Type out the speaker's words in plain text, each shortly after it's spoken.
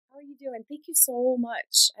you doing? Thank you so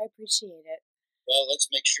much. I appreciate it. Well, let's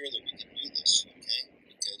make sure that we can do this, okay?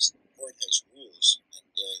 Because the court has rules, and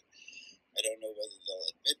I don't know whether they'll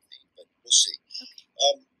admit me, but we'll see. Okay.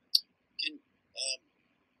 Can,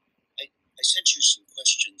 I sent you some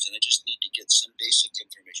questions, and I just need to get some basic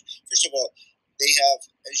information. First of all, they have,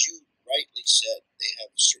 as you rightly said, they have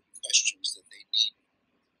certain questions that they need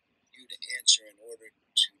you to answer in order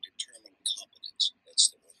to determine competency. That's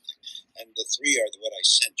the one thing. And the three are what I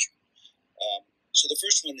sent you. So the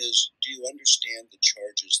first one is, do you understand the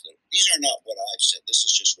charges that... These are not what I've said. This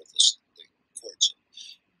is just what the court said.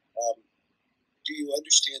 Do you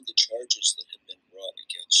understand the charges that have been brought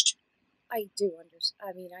against you? I do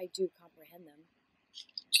I do comprehend them.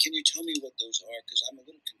 Can you tell me what those are? Because I'm a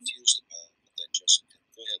little confused about that, Jessica.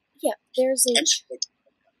 Go ahead. Yeah, there's a... Go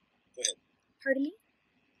ahead. Pardon me?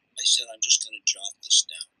 I said I'm just going to jot this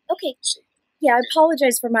down. Okay. Yeah, I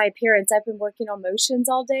apologize for my appearance. I've been working on motions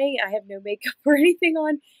all day. I have no makeup or anything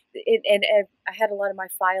on. And I had a lot of my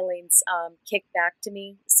filings kicked back to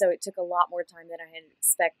me, so it took a lot more time than I had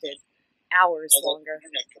expected. Hours longer. You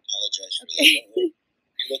don't have to apologize for that. Don't worry.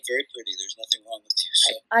 You look very pretty. There's nothing wrong with you.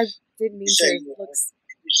 So. I didn't mean to. You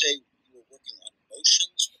say you were working on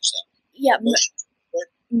motions? What's that? Yeah,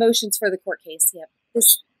 motions for the court case. Yep,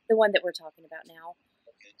 the one that we're talking about now.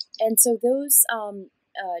 Okay. And so those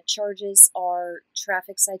charges are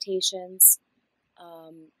traffic citations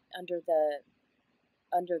under the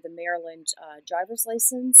Maryland driver's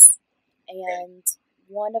license, and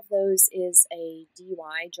one of those is a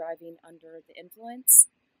DUI, driving under the influence.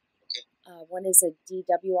 Okay. One is a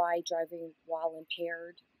DWI, driving while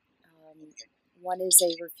impaired. One is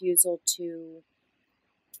a refusal to,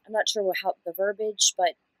 I'm not sure how the verbiage,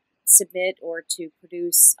 but submit or to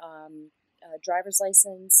produce a driver's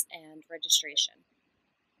license and registration.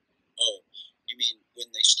 Oh, you mean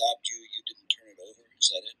when they stopped you, you didn't turn it over? Is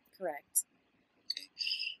that it? Correct.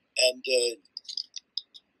 Okay.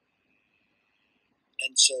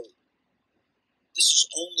 And so this is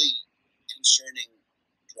only concerning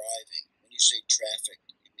driving. When you say traffic,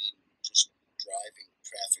 you mean just driving,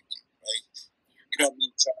 trafficking, right? You don't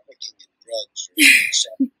mean trafficking in drugs or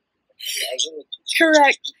something. I was a little confused.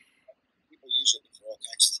 Correct. People use it for all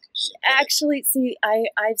kinds of things. So actually, see,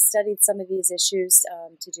 I've studied some of these issues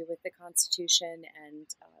to do with the Constitution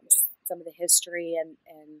and some of the history and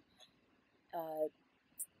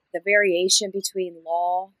the variation between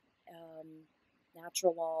law,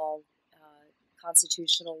 natural law,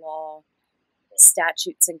 constitutional law,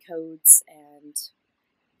 statutes and codes, and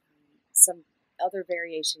some other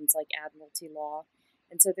variations like admiralty law.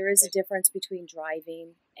 And so there is a difference between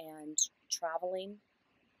driving and traveling.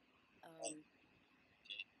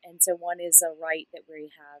 And so one is a right that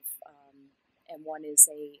we have, and one is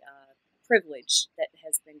a privilege that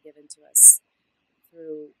has been given to us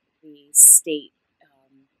through the state.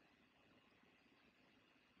 And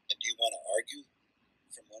do you want to argue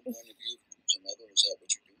from one point of view to another? Is that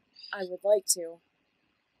what you're doing? I would like to.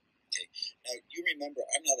 Okay. Now, you remember,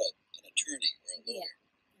 I'm not an attorney or a lawyer. Yeah.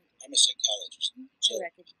 I'm a psychologist. So,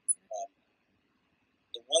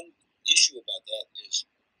 the one issue about that is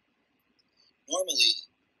normally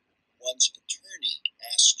one's attorney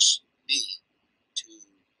asks me to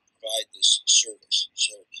provide this service.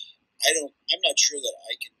 So I'm not sure that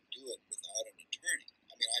I can do it without an attorney.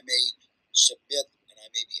 I mean, I may submit and I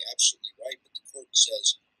may be absolutely right, but the court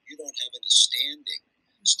says you don't have any standing.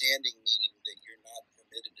 Standing meaning that you're not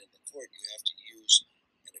permitted in the court. You have to use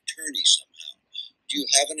an attorney somehow. Do you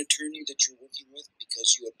have an attorney that you're working with?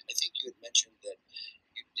 Because I think you had mentioned that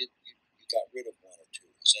you got rid of one or two.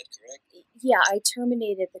 Is that correct? Yeah, I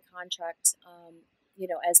terminated the contract,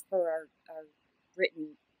 as per our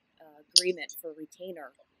written agreement for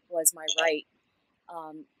retainer was my right.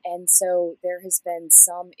 And so there has been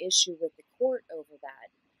some issue with the court over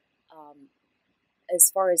that. As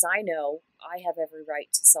far as I know, I have every right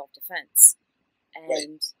to self-defense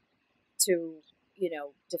and to,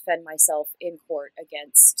 defend myself in court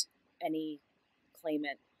against any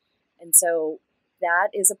claimant. And so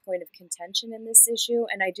that is a point of contention in this issue.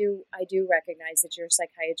 And I do recognize that you're a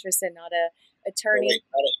psychiatrist and not a attorney. No, wait,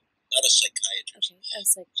 not a psychiatrist. Okay,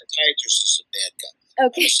 psychiatrist is a bad guy.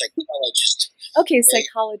 Okay. I'm a psychologist. Okay,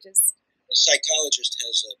 psychologist. A psychologist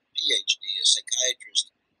has a PhD. A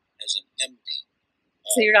psychiatrist has an MD.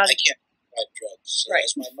 So you're not... I can't prescribe drugs. So right.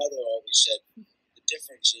 As my mother always said, the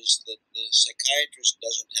difference is that the psychiatrist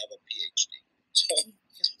doesn't have a PhD. So,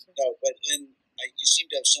 no, but you seem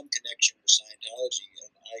to have some connection with Scientology, and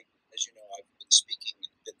as you know, I've been speaking and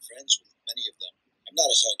been friends with many of them. I'm not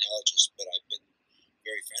a Scientologist, but I've been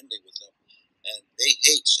very friendly with them, and they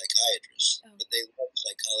hate psychiatrists, but they love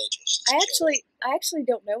psychologists. I actually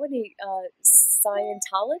don't know any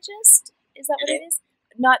Scientologist. Is that You what it know? is?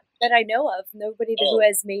 Not that I know of. Nobody who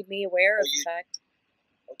has made me aware of the fact.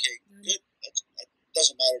 Okay, good. That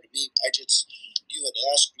doesn't matter to me. You had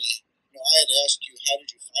asked me, I had asked you, how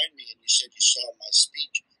did you find me? And you said you saw my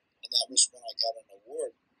speech, and that was when I got an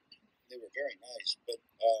award. They were very nice, but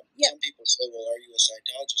some people say, well, are you a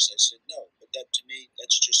Scientologist? I said, no, but that to me,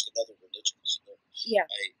 that's just another religion. So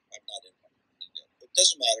I'm not in one. It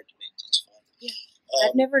doesn't matter to me. It's fine. Yeah.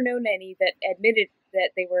 I've never known any that admitted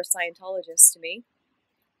that they were Scientologists to me.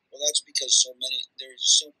 Well, that's because so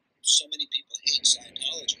many people hate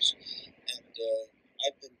Scientologists, and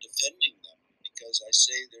I've been defending them because I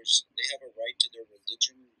say they have a right to their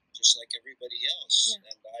religion just like everybody else, and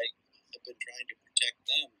I have been trying to protect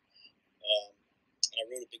them. And I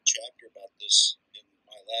wrote a big chapter about this in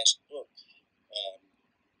my last book.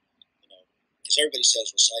 Because everybody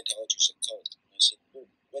says, well, Scientology is a cult. And I said, well,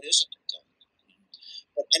 what isn't a cult?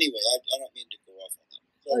 But anyway, I don't mean to go off on that.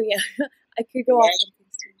 So I could go off on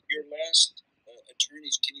things too. Your last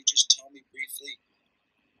attorneys, can you just tell me briefly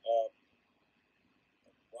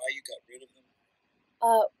why you got rid of them?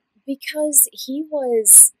 Because he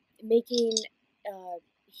was making,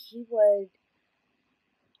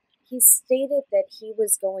 he stated that he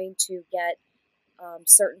was going to get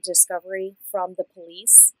certain discovery from the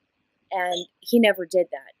police, and he never did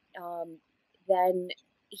that. Then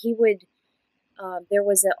he would, there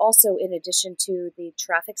was also, in addition to the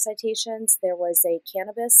traffic citations, there was a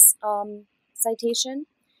cannabis citation,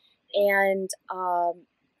 and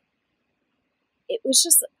it was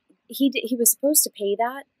just, he was supposed to pay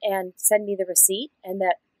that and send me the receipt, and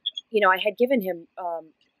that, I had given him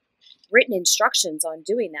written instructions on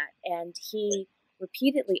doing that, and he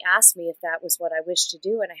repeatedly asked me if that was what I wished to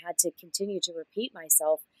do, and I had to continue to repeat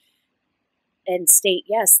myself and state,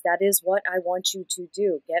 yes, that is what I want you to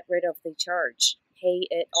do. Get rid of the charge. Pay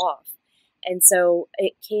it off. And so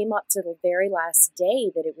it came up to the very last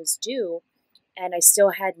day that it was due, and I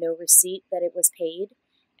still had no receipt that it was paid.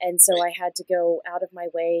 And so I had to go out of my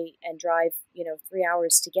way and drive, 3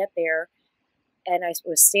 hours to get there. And I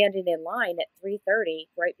was standing in line at 3:30,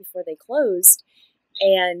 right before they closed,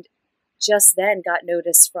 and just then got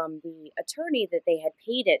notice from the attorney that they had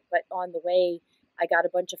paid it. But on the way, I got a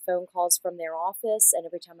bunch of phone calls from their office, and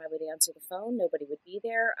every time I would answer the phone, nobody would be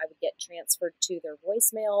there. I would get transferred to their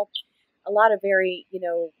voicemail. A lot of very,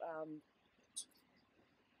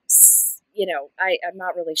 I'm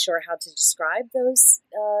not really sure how to describe those.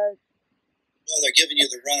 Well, they're giving you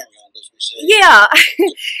the runaround, as we say. Yeah,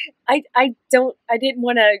 I didn't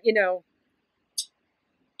want to, No,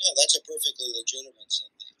 that's a perfectly legitimate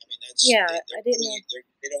thing. I mean, that's I didn't know.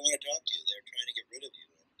 They don't want to talk to you. They're trying to get rid of you,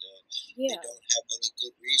 and they don't have any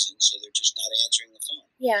good reason, so they're just not answering the phone.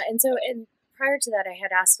 Yeah, and prior to that, I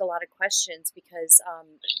had asked a lot of questions because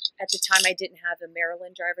at the time I didn't have a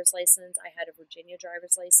Maryland driver's license. I had a Virginia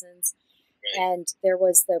driver's license, and there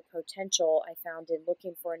was the potential I found in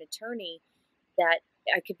looking for an attorney that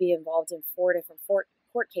I could be involved in 4 different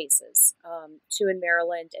court cases, 2 in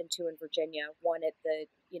Maryland and 2 in Virginia, one at the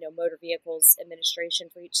Motor Vehicles Administration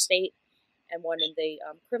for each state, and one in the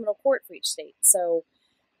criminal court for each state. So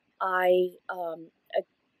I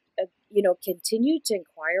continued to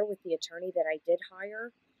inquire with the attorney that I did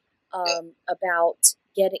hire about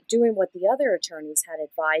doing what the other attorneys had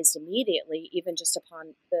advised immediately, even just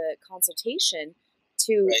upon the consultation,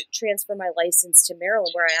 to transfer my license to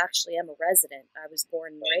Maryland, where I actually am a resident. I was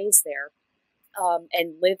born and raised there,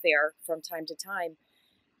 and live there from time to time.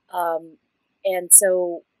 And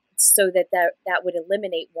so that would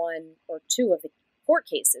eliminate 1 or 2 of the court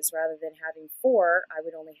cases. Rather than having 4, I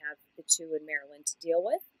would only have the 2 in Maryland to deal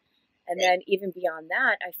with. And then even beyond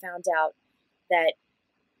that, I found out that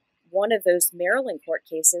one of those Maryland court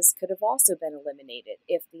cases could have also been eliminated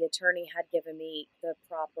if the attorney had given me the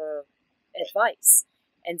proper advice.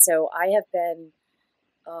 And so I have been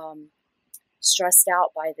stressed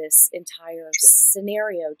out by this entire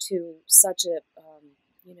scenario to such a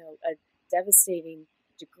devastating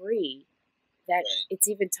degree that it's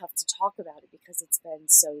even tough to talk about it because it's been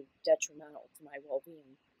so detrimental to my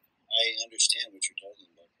well-being. I understand what you're talking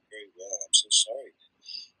about very well. I'm so sorry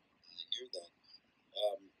to hear that.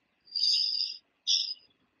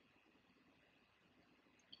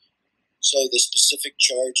 So the specific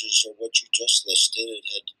charges are what you just listed. It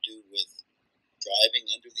had to do with driving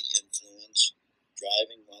under the influence,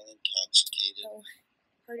 driving while intoxicated,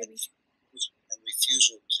 and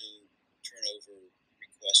refusal to turn over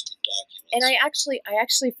requested documents. And I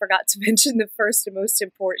actually forgot to mention the first and most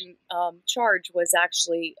important charge was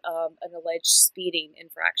actually an alleged speeding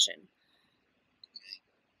infraction,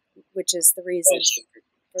 which is the reason. So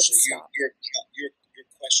for the stop. You're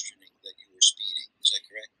questioning that you were speeding. Is that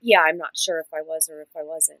correct? Yeah, I'm not sure if I was or if I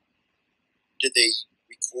wasn't. Did they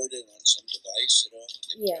record it on some device at all?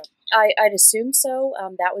 Yeah, I'd assume so.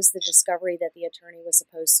 That was the discovery that the attorney was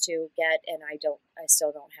supposed to get, and I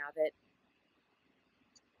still don't have it.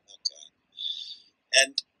 Okay.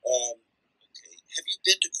 And okay, have you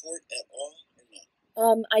been to court at all or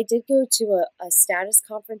not? I did go to a status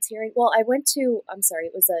conference hearing. Well, I went to. I'm sorry,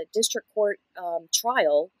 it was a district court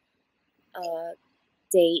trial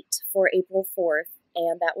date for April 4th,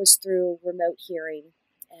 and that was through remote hearing.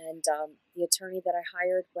 And the attorney that I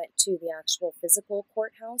hired went to the actual physical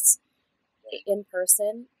courthouse in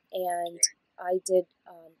person, and I did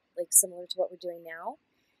like similar to what we're doing now.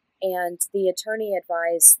 And the attorney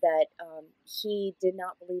advised that he did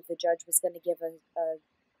not believe the judge was going to give a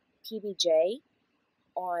PBJ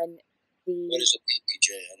on the. What is a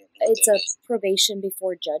PBJ? I don't know. It's a probation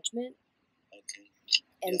before judgment. Okay.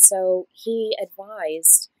 And so he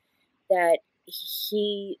advised that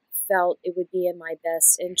he felt it would be in my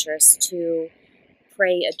best interest to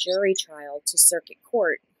pray a jury trial to circuit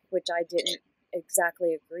court, which I didn't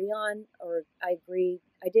exactly agree on, or I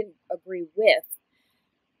didn't agree with,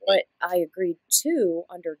 but I agreed to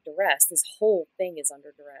under duress. This whole thing is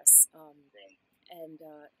under duress. And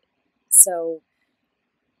so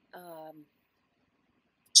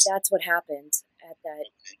that's what happened at that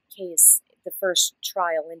case. The first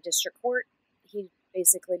trial in district court, he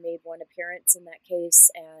basically made one appearance in that case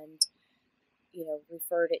and,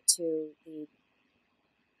 referred it to the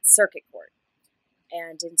circuit court.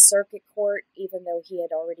 And in circuit court, even though he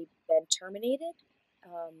had already been terminated,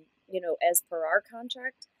 as per our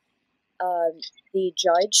contract, the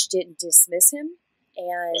judge didn't dismiss him.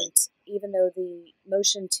 And even though the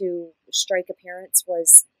motion to strike appearance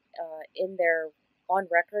was on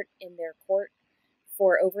record in their court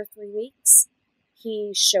for over 3 weeks,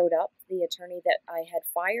 he showed up, the attorney that I had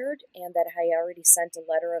fired and that I already sent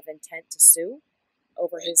a letter of intent to sue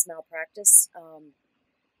over his malpractice.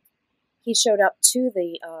 He showed up to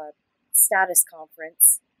the status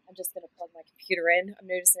conference. I'm just going to plug my computer in. I'm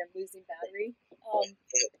noticing I'm losing battery.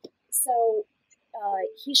 So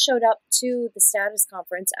he showed up to the status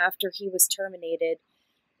conference after he was terminated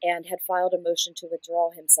and had filed a motion to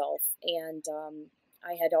withdraw himself. And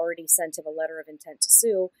I had already sent him a letter of intent to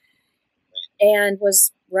sue and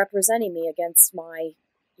was representing me against my,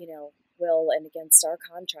 will and against our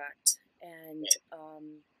contract. And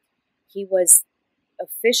he was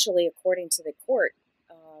officially, according to the court,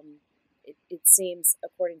 it seems,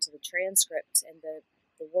 according to the transcript and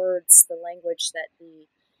the words, the language that the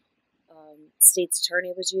state's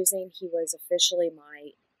attorney was using, he was officially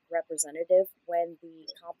my representative when the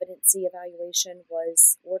competency evaluation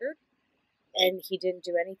was ordered, and he didn't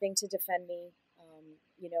do anything to defend me.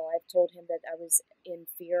 I've told him that I was in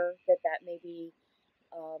fear that maybe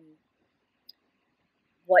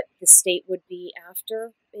what the state would be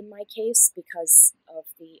after in my case because of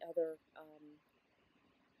the other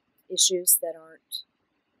issues that aren't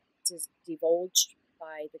divulged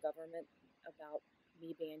by the government about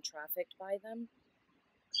me being trafficked by them.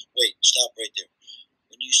 Wait, stop right there.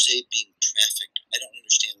 When you say being trafficked, I don't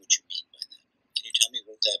understand what you mean by that. Can you tell me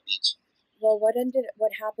what that means? Well, what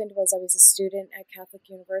happened was I was a student at Catholic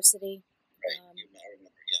University. Right, I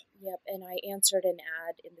remember, yeah. Yep, and I answered an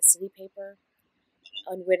ad in the city paper,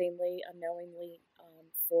 unwittingly, unknowingly,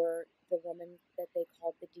 for the woman that they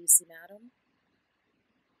called the DC Madam.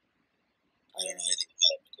 I don't know anything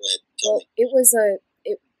about it. Go ahead, tell me. It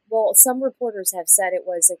was some reporters have said it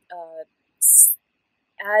was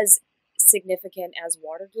as significant as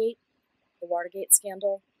Watergate, the Watergate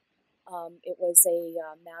scandal. It was a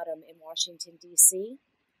madam in Washington, D.C.,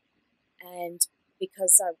 and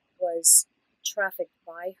because I was trafficked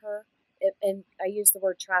by her, and I use the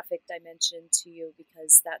word trafficked, I mentioned to you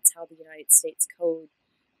because that's how the United States Code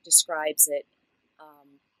describes it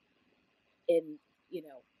in,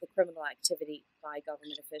 the criminal activity by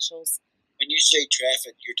government officials. When you say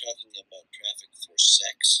traffic, you're talking about traffic for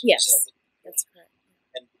sex? Yes, that's correct.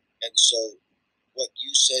 And so what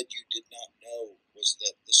you said you did not know was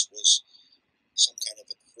that this was some kind of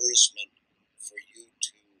advertisement for you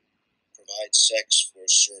to provide sex for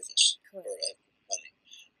service. Correct. Or money.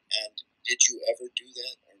 And did you ever do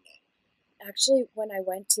that or not? Actually, when I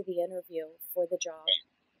went to the interview for the job,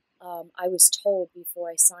 I was told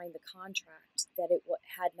before I signed the contract that it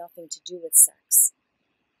had nothing to do with sex.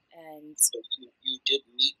 And so you did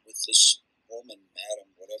meet with this woman,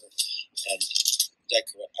 madam, whatever, and that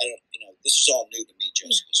correct? I don't, this is all new to me,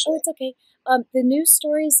 Jessica. Yeah. So. Oh, it's okay. The news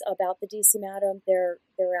stories about the DC Madam, they're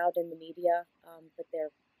out in the media, but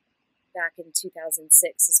they're back in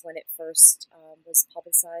 2006 is when it first was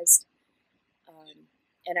publicized.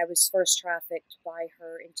 And I was first trafficked by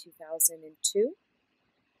her in 2002.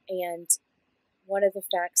 And one of the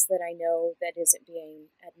facts that I know that isn't being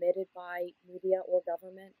admitted by media or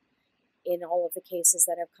government in all of the cases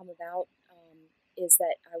that have come about is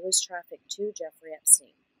that I was trafficked to Jeffrey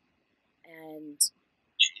Epstein. And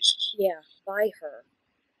Jesus. yeah, by her.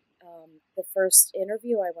 The first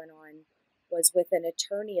interview I went on was with an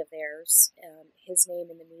attorney of theirs. His name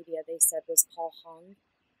in the media, they said, was Paul Hung.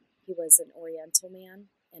 He was an Oriental man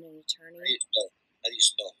and an attorney. How do you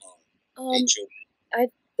spell Hung?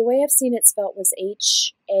 The way I've seen it spelt was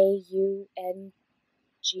Haung, Okay.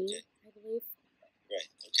 I believe. Right.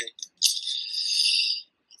 Okay.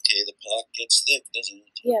 Okay. The plot gets thick, doesn't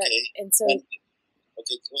it? Yeah. Okay. And so. Okay.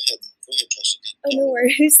 Go ahead. Go ahead, Jessica. Oh, no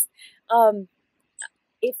worries.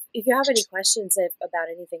 If you have any questions about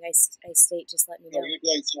anything I state, just let me know. No, you're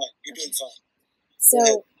doing fine. You're doing fine.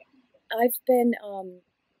 So I've been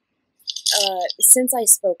since I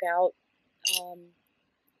spoke out.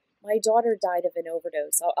 My daughter died of an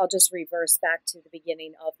overdose. I'll just reverse back to the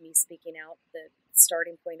beginning of me speaking out. The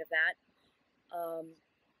starting point of that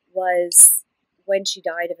was when she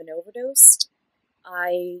died of an overdose.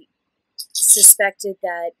 I suspected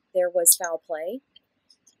that there was foul play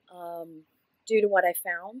due to what I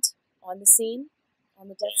found on the scene, on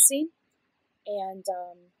the death scene. And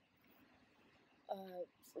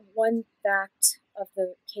one fact of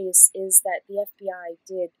the case is that the FBI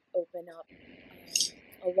did open up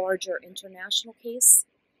a larger international case.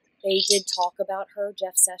 They did talk about her.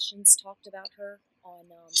 Jeff Sessions talked about her on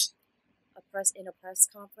a press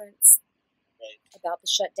conference about the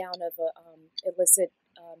shutdown of a illicit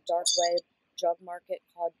dark web drug market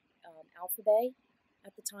called Alpha Bay.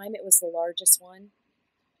 At the time, it was the largest one,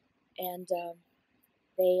 and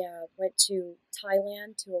they went to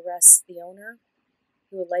Thailand to arrest the owner,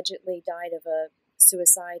 who allegedly died of a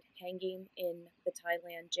suicide hanging in the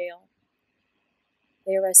Thailand jail.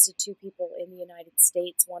 They arrested 2 people in the United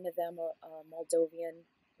States, one of them a Moldovan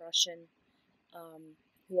Russian,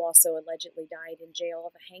 who also allegedly died in jail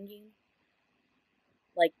of a hanging,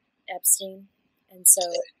 like Epstein. And so,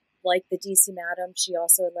 like the DC Madam, she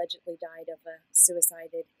also allegedly died of a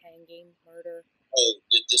suicided hanging murder. Oh,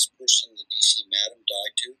 did this person, the DC Madam,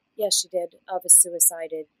 die too? Yes, she did, of a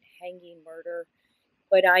suicided hanging murder.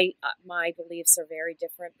 But my beliefs are very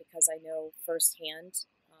different because I know firsthand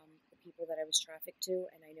the people that I was trafficked to,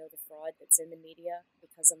 and I know the fraud that's in the media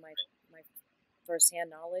because of my firsthand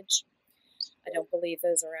knowledge. I don't believe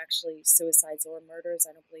those are actually suicides or murders.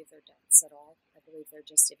 I don't believe they're deaths at all. I believe they're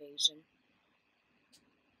just evasion.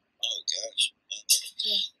 Oh, gosh.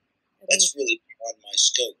 Yeah. That's really beyond my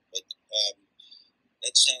scope, but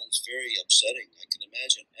that sounds very upsetting, I can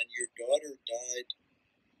imagine. And your daughter died.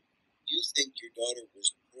 Do you think your daughter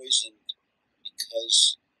was poisoned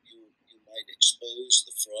because you might expose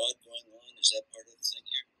the fraud going on? Is that part of the thing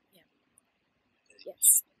here? Yeah. Okay.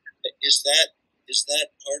 Yes. Is that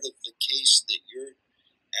part of the case that you're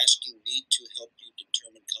asking me to help you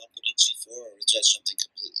determine competency for, or is that something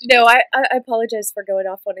completely different? No, I apologize for going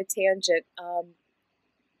off on a tangent.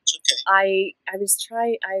 It's okay. I was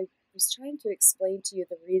trying to explain to you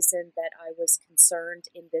the reason that I was concerned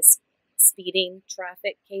in this speeding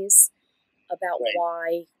traffic case about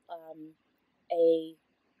why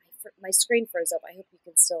my screen froze up. I hope you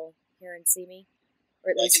can still hear and see me,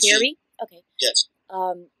 or at least hear me. Okay. Yes.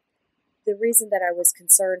 The reason that I was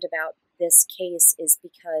concerned about this case is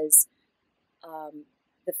because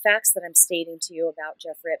the facts that I'm stating to you about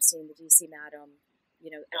Jeffrey Epstein, the DC Madam,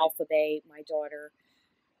 Alpha Bay, my daughter,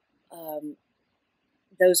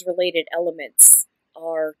 those related elements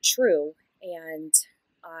are true, and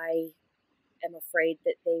I am afraid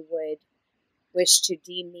that they would wish to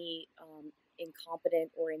deem me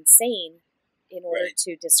incompetent or insane in order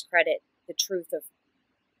to discredit the truth of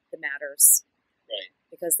the matters. Right.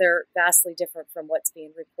 Because they're vastly different from what's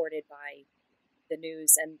being reported by the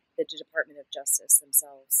news and the Department of Justice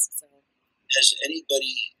themselves. So, has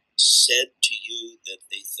anybody said to you that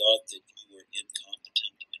they thought that you were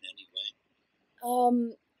incompetent in any way?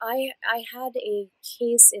 I had a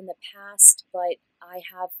case in the past, but I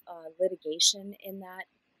have litigation in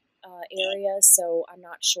that area, so I'm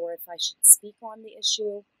not sure if I should speak on the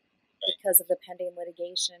issue because of the pending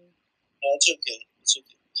litigation. No, it's okay. It's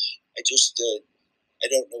okay. I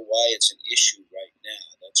don't know why it's an issue right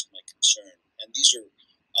now. That's my concern. And these are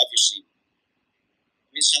obviously,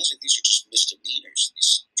 it sounds like these are just misdemeanors,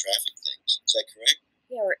 these traffic things. Is that correct?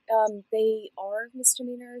 Yeah, they are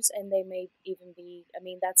misdemeanors, and they may even be,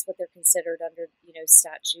 that's what they're considered under,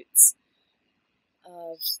 statutes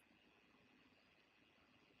of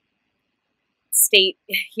state,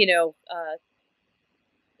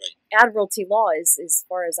 admiralty law is, as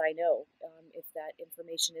far as I know, if that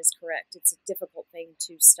information is correct. It's a difficult thing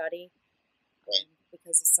to study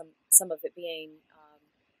because of some of it being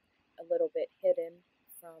a little bit hidden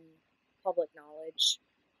from public knowledge.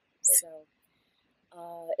 So,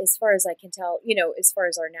 as far as I can tell, as far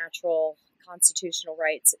as our natural constitutional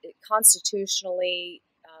rights, constitutionally,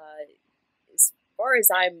 as far as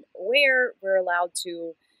I'm aware, we're allowed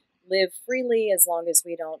to live freely as long as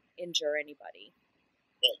we don't injure anybody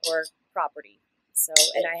or property. So,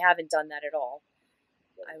 and I haven't done that at all.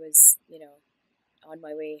 I was, on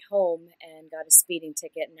my way home and got a speeding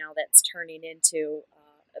ticket, and now that's turning into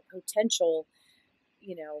a potential,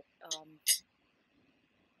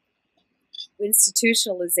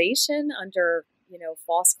 institutionalization under,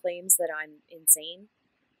 false claims that I'm insane.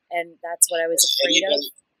 And that's what I was afraid of.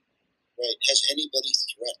 Right. Has anybody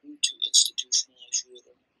threatened to institutionalize you with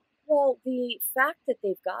them? Well, the fact that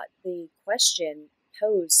they've got the question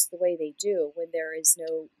posed the way they do when there is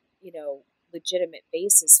no, legitimate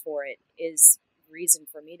basis for it is reason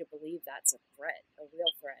for me to believe that's a threat, a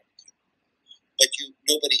real threat. But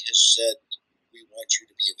nobody has said we want you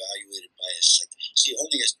to be evaluated by a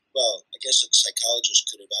I guess a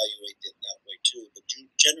psychologist could evaluate it that way too, but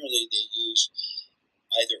generally they use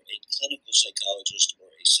either a clinical psychologist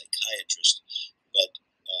or a psychiatrist, but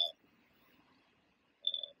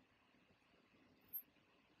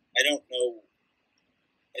I don't know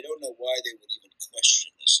why they would even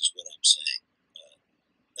question this, is what I'm saying.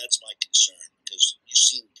 That's my concern, because you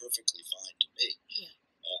seem perfectly fine to me. Yeah.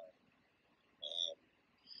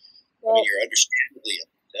 You're understandably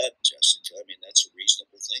upset, Jessica. That's a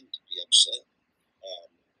reasonable thing to be upset.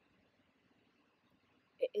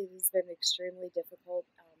 It has been extremely difficult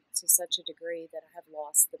to such a degree that I have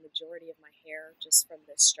lost the majority of my hair just from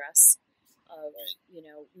the stress of,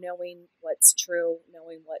 knowing what's true,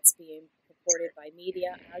 knowing what's being reported by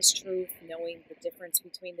media as truth, knowing the difference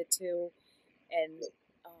between the two, and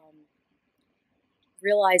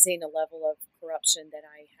realizing a level of corruption that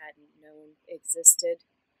I hadn't known existed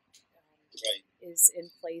is in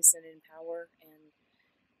place and in power, and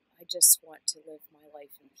I just want to live my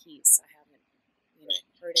life in peace. I haven't,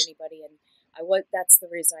 hurt anybody, and that's the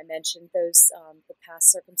reason I mentioned those the past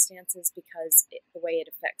circumstances, because the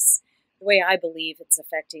way I believe it's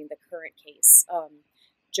affecting the current case.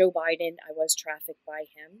 Joe Biden, I was trafficked by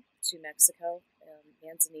him to Mexico,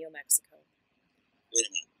 Manzanillo, Mexico. Wait a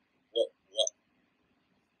minute. What?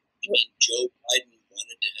 You mean Joe Biden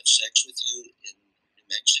wanted to have sex with you in New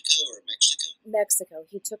Mexico or Mexico? Mexico.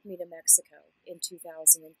 He took me to Mexico in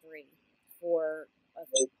 2003 for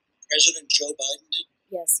President Joe Biden did?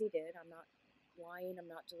 Yes, he did. I'm not lying. I'm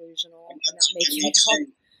not delusional. I'm not making it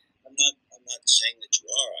up. I'm not saying that you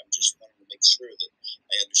are. I'm just wanting to make sure that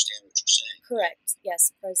I understand what you're saying. Correct.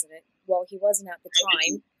 Yes, President. Well, he wasn't at the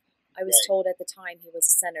time. I was told at the time he was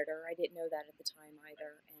a senator. I didn't know that at the time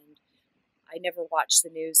either, and I never watched the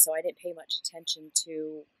news, so I didn't pay much attention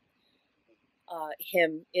to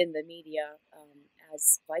him in the media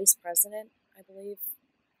as vice president, I believe.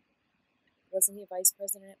 Wasn't he vice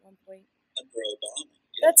president at one point? Under Obama.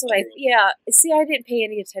 That's what See, I didn't pay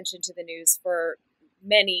any attention to the news for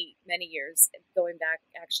many, many years, going back,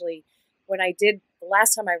 actually, when I did, the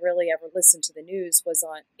last time I really ever listened to the news was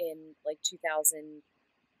in like 2000,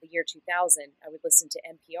 the year 2000. I would listen to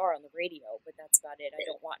NPR on the radio, but that's about it. I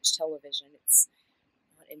don't watch television. It's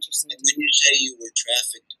not interesting. And when you say you were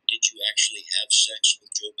trafficked, did you actually have sex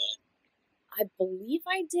with Joe Biden? I believe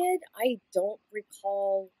I did. I don't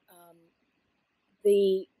recall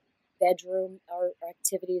the bedroom or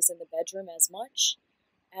activities in the bedroom as much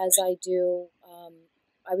as I do.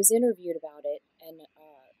 I was interviewed about it and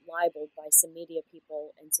libeled by some media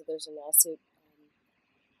people, and so there's a lawsuit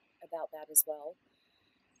about that as well.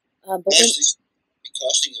 But it's be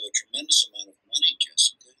costing you a tremendous amount of money,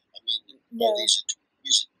 Jessica. All these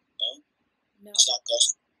interviews, no, it's not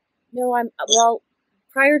costing. No,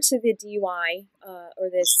 prior to the DUI or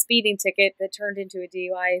the speeding ticket that turned into a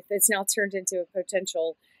DUI, that's now turned into a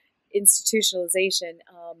potential institutionalization,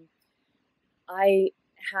 I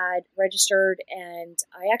had registered, and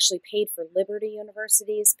I actually paid for Liberty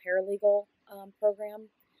University's paralegal program,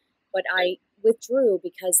 but I withdrew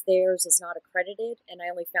because theirs is not accredited, and I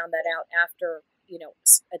only found that out after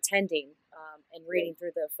attending and reading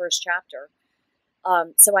through the first chapter.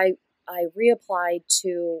 So I reapplied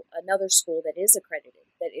to another school that is accredited,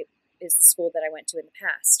 that it is the school that I went to in the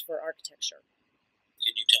past for architecture.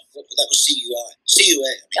 Can you tell? That was CUA.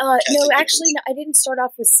 No, actually, I didn't start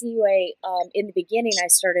off with CUA. In the beginning, I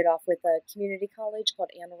started off with a community college called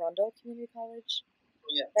Anne Arundel Community College. Oh,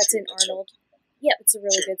 yeah, that's in Arnold. Yeah, it's a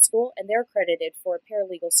really Sure. good school, and they're accredited for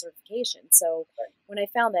paralegal certification. So Right. when I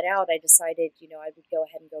found that out, I decided, I would go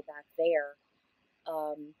ahead and go back there,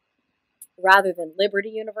 um, rather than Liberty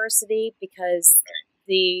University, because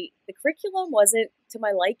the curriculum wasn't to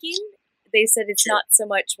my liking. They said it's Sure. not so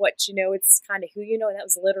much what you know, it's kind of who you know, and that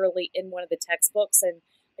was literally in one of the textbooks. And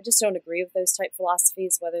I just don't agree with those type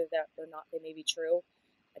philosophies, whether that or not they may be true.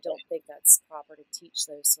 I don't think that's proper to teach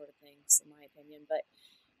those sort of things, in my opinion. But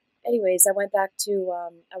anyways, I went back to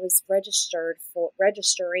I was registering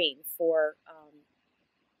for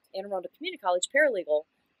Anne Arundel Community College paralegal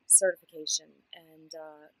certification, and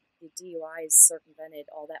the DUIs circumvented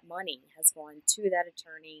all that money has gone to that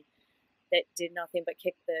attorney that did nothing but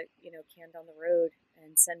kick the can down the road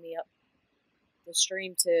and send me up the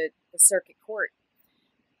stream to the circuit court.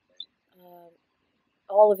 Um,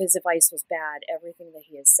 all of his advice was bad. Everything that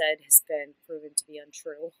he has said has been proven to be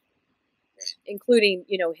untrue, including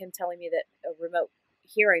him telling me that a remote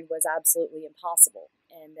hearing was absolutely impossible,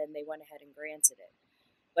 and then they went ahead and granted it.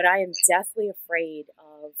 But I am deathly afraid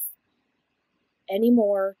of any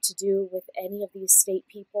more to do with any of these state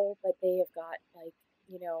people, but they have got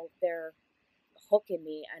they're hooking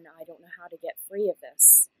me, and I don't know how to get free of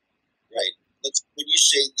this. Right. When you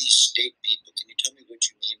say these state people, can you tell me what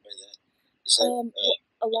you mean by that? Is that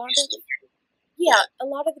a lot of a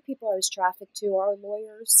lot of the people I was trafficked to are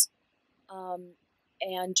lawyers, and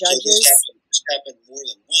judges. So this happened more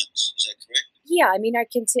than once. Is that correct? Yeah, I mean, I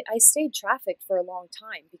stayed trafficked for a long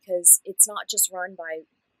time because it's not just run by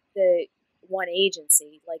the one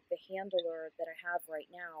agency. Like the handler that I have right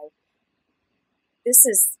now,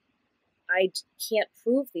 I can't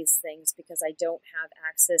prove these things because I don't have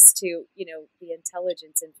access to, the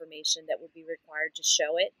intelligence information that would be required to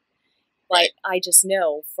show it. But Right. I just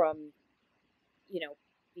know from,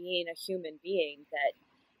 being a human being that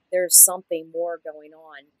there's something more going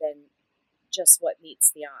on than just what meets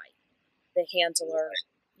the eye. The handler,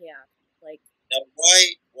 yeah, like. Now,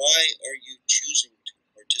 why are you choosing to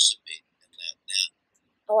participate in that now?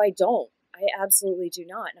 Oh, I don't. I absolutely do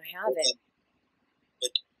not, and I haven't.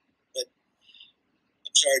 But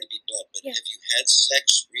I'm sorry to be blunt, but have you had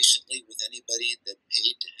sex recently with anybody that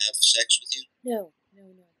paid to have sex with you? No,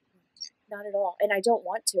 not at all. And I don't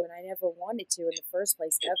want to, and I never wanted to in the first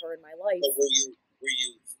place ever in my life. But were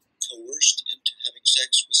you coerced into having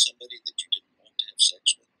sex with somebody that you didn't want to have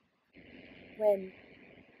sex with?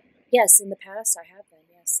 Yes, in the past I have been,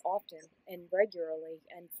 yes, often and regularly,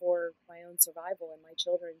 and for my own survival and my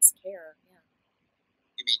children's care, yeah.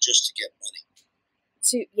 You mean just to get money?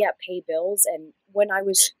 Pay bills. And when I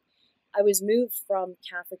was moved from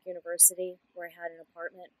Catholic University, where I had an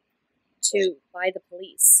apartment, by the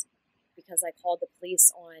police, because I called the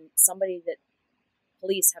police on somebody that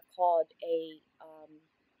police have called a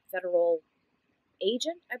federal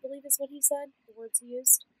agent, I believe is what he said, the words he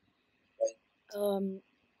used. Right.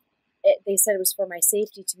 They said it was for my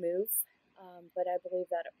safety to move, but I believe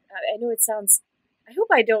that. I know it sounds. I hope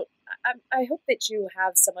I don't. I hope that you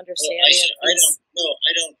have some understanding of this.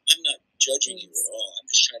 I'm not judging you at all. I'm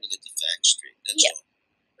just trying to get the facts straight.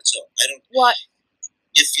 That's all. I don't. What?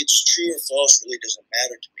 If it's true or false really doesn't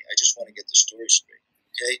matter to me. I just want to get the story straight.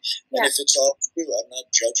 Okay. And if it's all true, I'm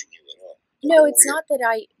not judging you at all. No, it's not that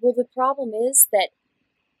I. Well, the problem is that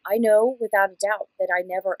I know without a doubt that I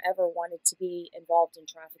never ever wanted to be involved in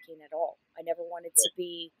trafficking at all. I never wanted to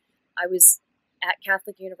be. I was at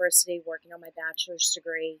Catholic University working on my bachelor's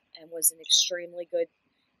degree and was an extremely good,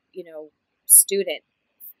 student,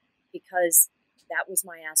 because that was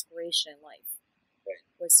my aspiration in life,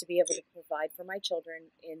 was to be able to provide for my children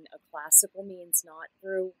in a classical means, not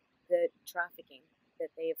through the trafficking that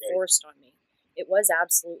they have forced on me. It was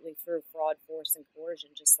absolutely through fraud, force, and coercion,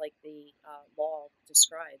 just like the law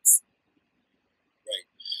describes. Right.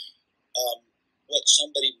 What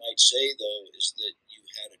somebody might say, though, is that you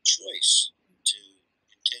had a choice to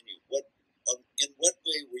continue. In what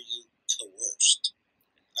way were you coerced?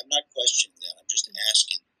 I'm not questioning that. I'm just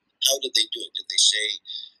asking, how did they do it? Did they say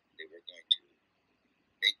they were going to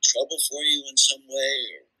make trouble for you in some way,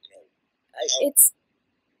 or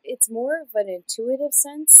It's more of an intuitive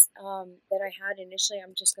sense that I had initially.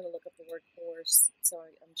 I'm just going to look up the word coerce, so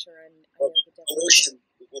I'm sure I know the definition. Coercion,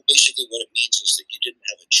 well, basically what it means is that you didn't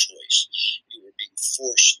have a choice. You were being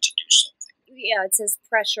forced to do something. Yeah, it says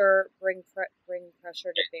pressure, bring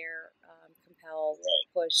pressure to bear, compel,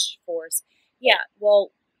 push, force. Yeah,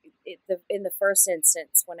 well, in the first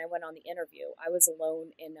instance, when I went on the interview, I was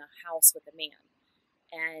alone in a house with a man,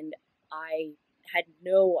 and I had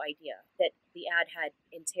no idea that the ad had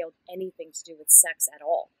entailed anything to do with sex at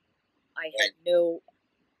all. I had no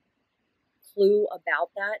clue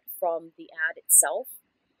about that from the ad itself.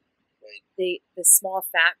 right. the small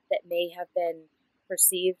fact that may have been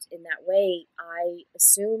perceived in that way, I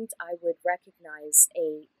assumed I would recognize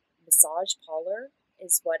a massage parlor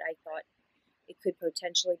is what I thought it could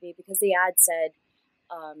potentially be, because the ad said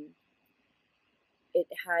um,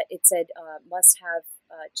 it said must have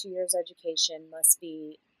 2 years education, must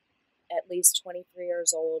be at least 23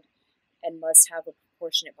 years old, and must have a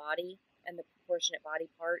proportionate body. And the proportionate body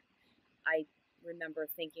part, I remember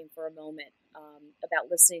thinking for a moment about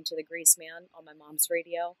listening to the Grease Man on my mom's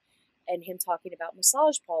radio and him talking about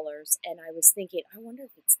massage parlors. And I was thinking, I wonder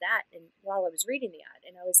if it's that. And while I was reading the ad,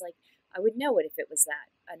 and I was like, I would know it if it was that.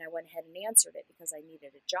 And I went ahead and answered it because I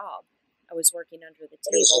needed a job. I was working under the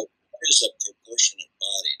table. What is a proportionate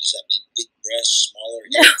body? Does that mean big breasts, smaller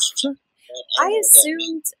No. hips?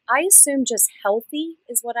 I assumed just healthy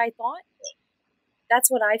is what I thought. That's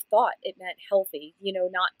what I thought it meant, healthy,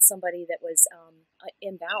 not somebody that was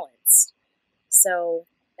imbalanced. So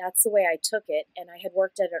that's the way I took it. And I had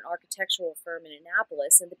worked at an architectural firm in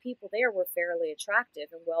Annapolis, and the people there were fairly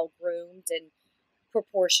attractive and well groomed and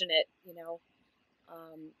proportionate.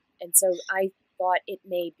 And so I thought it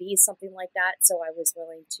may be something like that. So I was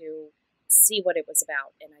willing to see what it was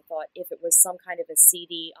about. And I thought if it was some kind of a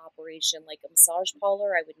seedy operation like a massage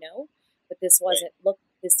parlor, I would know. But this wasn't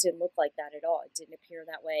this didn't look like that at all. It didn't appear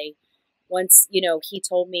that way. Once, he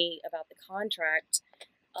told me about the contract,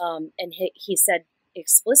 and he said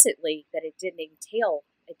explicitly that it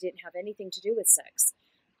didn't have anything to do with sex.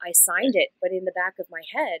 I signed it, but in the back of my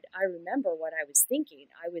head, I remember what I was thinking.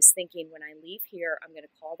 I was thinking, when I leave here, I'm going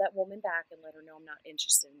to call that woman back and let her know I'm not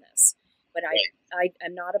interested in this. But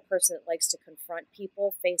I'm not a person that likes to confront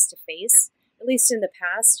people face to face, at least in the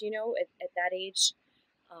past, at that age.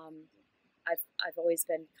 I've always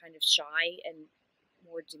been kind of shy and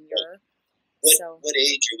more demure. What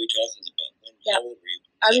age are we talking about? How old were you?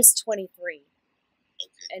 I was 23.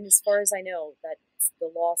 Okay. And as far as I know, that the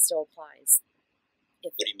law still applies.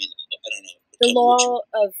 What do you mean? I don't know. The law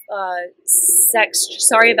of sex.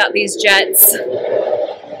 Sorry about these jets.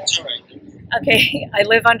 It's all right. Okay, I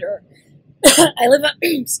live under.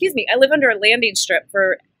 Excuse me. I live under a landing strip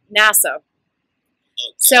for NASA,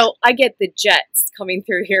 so I get the jets coming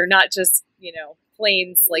through here, not just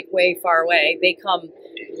planes like way far away. They come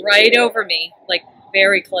right over me, like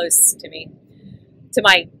very close to me, to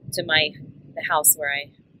the house where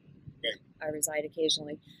I reside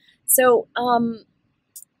occasionally. So I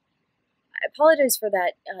apologize for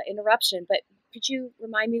that interruption, but could you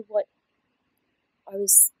remind me what I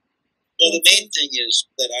was? Well, the main thing is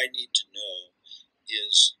that I need to know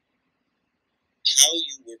is how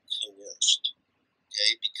you were coerced,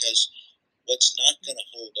 okay? Because what's not going to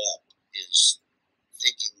hold up is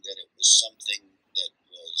thinking that it was something that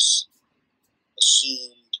was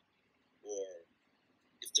assumed, or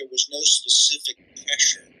if there was no specific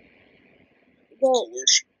pressure of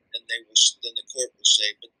coercion, then the court will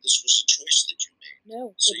say, but this was a choice that you made.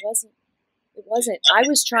 No, so it wasn't. It wasn't. I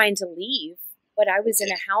was trying to leave, but I was in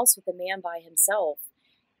a house with a man by himself,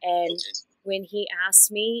 and when he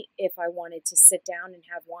asked me if I wanted to sit down and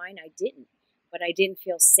have wine, I didn't. But I didn't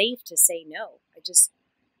feel safe to say no. I just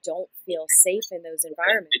don't feel safe in those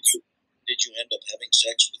environments. Did you end up having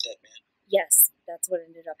sex with that man? Yes, that's what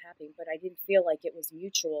ended up happening. But I didn't feel like it was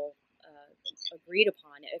mutual, agreed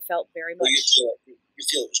upon. It felt very much. You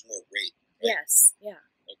feel it was more rape. Right? Yes. Yeah.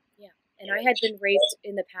 Yeah. And I had been raped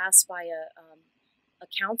in the past by a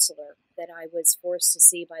counselor that I was forced to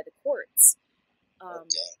see by the courts.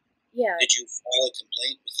 Yeah. Did you file a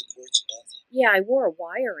complaint with the courts about that? Yeah, I wore a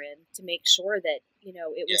wire in to make sure that,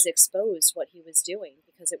 it was exposed what he was doing,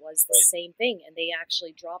 because it was the same thing. And they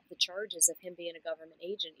actually dropped the charges of him being a government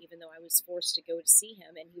agent, even though I was forced to go to see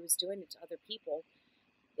him, and he was doing it to other people.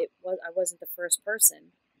 I wasn't the first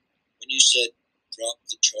person. When you said drop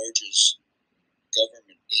the charges,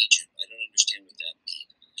 government agent, I don't understand what that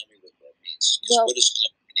means. Tell me what that means. What does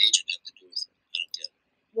government agent have to do with it? I don't get it.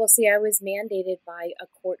 Well, see, I was mandated by a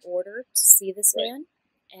court order to see this man,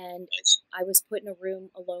 and I was put in a room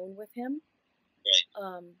alone with him.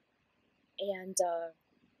 Right. And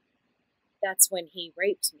that's when he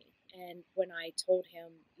raped me. And when I told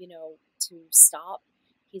him, to stop,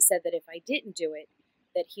 he said that if I didn't do it,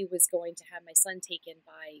 that he was going to have my son taken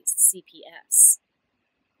by CPS.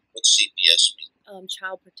 What's CPS mean?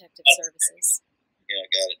 Child Protective Services. Yeah,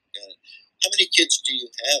 got it. How many kids do you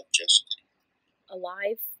have, Jessica?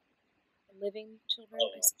 Alive, living children,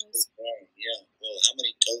 I suppose. Yeah. Well, how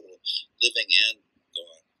many total, living and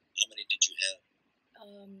gone? How many did you have?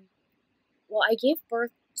 Well, I gave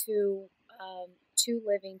birth to 2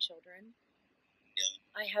 living children. Yeah.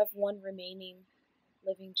 I have 1 remaining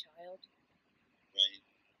living child. Right.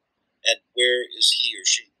 And where is he or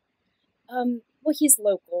she? Well, he's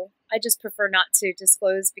local. I just prefer not to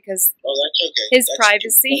disclose because Oh, that's okay. his That's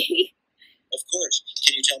privacy. of course.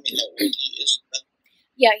 Can you tell me how old he is?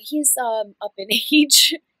 Yeah, he's up in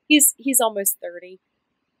age. He's almost 30.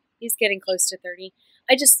 He's getting close to 30.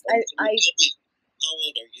 I just Can you tell I me, how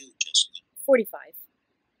old are you, Jessica? 45.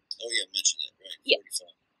 Oh, yeah, mentioned that, right? Yeah.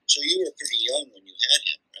 45. So you were pretty young when you had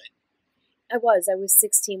him, right? I was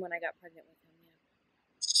 16 when I got pregnant with him. Yeah.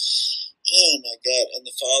 Oh my God! And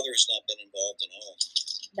the father has not been involved at all.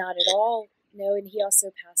 Not at all. No, and he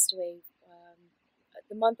also passed away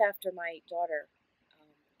the month after my daughter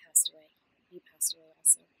passed away. He passed away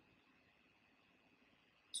also.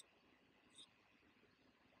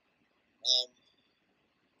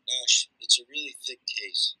 Gosh, it's a really thick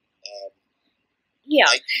case. Yeah,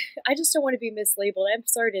 I just don't want to be mislabeled. I'm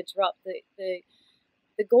sorry to interrupt.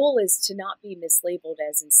 The goal is to not be mislabeled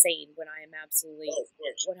as insane when I am absolutely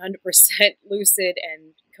 100% lucid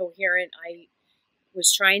and coherent. I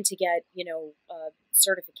was trying to get,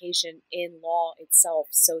 certification in law itself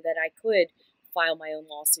so that I could file my own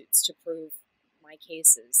lawsuits to prove my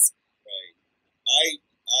cases. Right.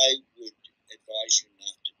 I would advise you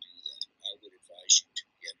not to do that. I would advise you to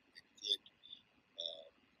get a good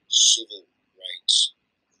civil rights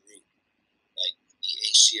group like the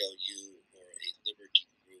ACLU or a liberty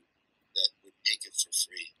group that would take it for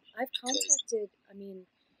free. I've contacted,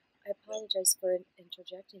 I apologize for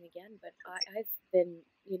interjecting again, but I've been,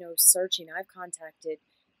 searching. I've contacted.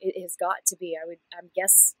 It has got to be. I'm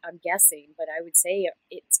guessing, but I would say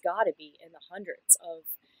it's got to be in the hundreds of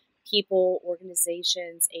people,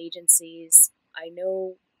 organizations, agencies. I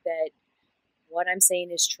know that what I'm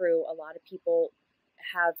saying is true. A lot of people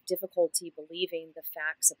have difficulty believing the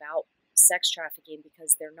facts about sex trafficking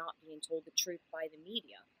because they're not being told the truth by the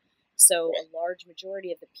media. So a large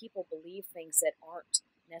majority of the people believe things that aren't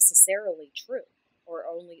necessarily true or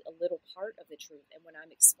only a little part of the truth. And when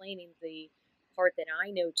I'm explaining the part that I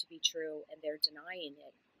know to be true and they're denying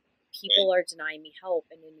it, people are denying me help.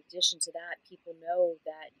 And in addition to that, people know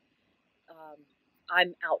that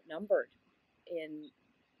I'm outnumbered in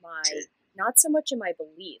my, not so much in my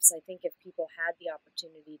beliefs. I think if people had the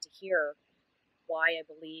opportunity to hear why I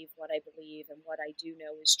believe what I believe and what I do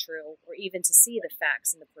know is true, or even to see the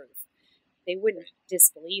facts and the proof, they wouldn't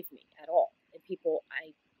disbelieve me at all. And people,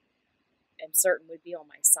 I am certain, would be on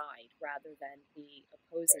my side rather than the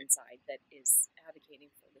opposing side that is advocating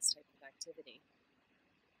for this type of activity.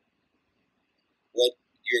 What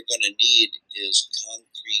you're going to need is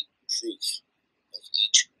concrete proof of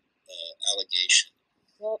each allegation.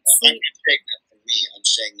 Well, I'm not saying that for me. I'm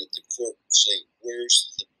saying that the court will say,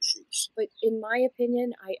 where's the proof? But in my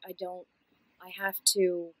opinion, I have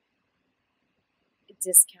to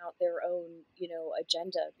discount their own,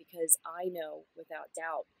 agenda because I know without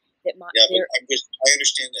doubt that my I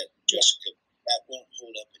understand that, Jessica. That won't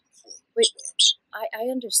hold up in court. But is what I'm saying.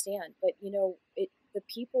 I understand, but the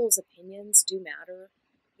people's opinions do matter.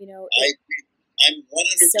 I agree. I'm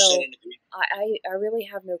 100% in agreement. I really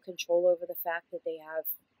have no control over the fact that they have,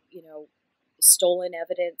 stolen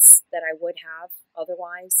evidence that I would have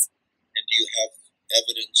otherwise. And do you have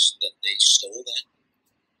evidence that they stole that?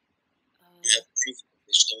 Do you have proof that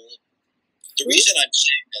they stole it? The reason I'm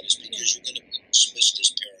saying that is because you're going to be dismissed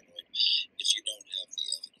as paranoid if you don't have the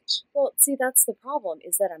evidence. Well, see, that's the problem,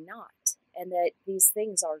 is that I'm not, and that these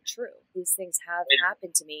things are true. These things have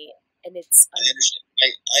happened to me, and it's... I understand.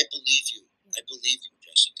 I believe you. I believe you,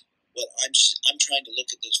 Jessica. But I'm trying to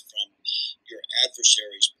look at this from your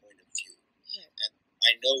adversary's point of view. Right. And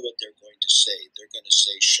I know what they're going to say. They're going to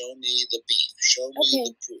say, show me the beef. Show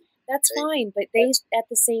me the proof. That's fine, but they, at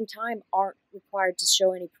the same time, aren't required to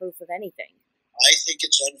show any proof of anything. I think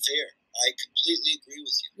it's unfair. I completely agree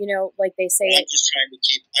with you. Like they say... I'm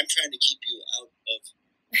trying to keep you out of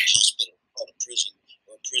a hospital called a prison,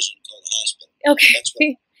 or a prison called a hospital.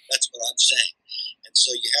 Okay. That's what I'm saying. And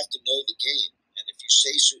so you have to know the game. And if you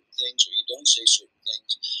say certain things or you don't say certain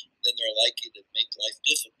things, then they're likely to make life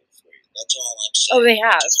difficult for you. That's all I'm saying. Oh, they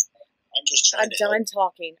have. I'm just trying to help. I'm done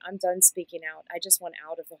talking. I'm done speaking out. I just want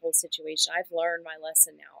out of the whole situation. I've learned my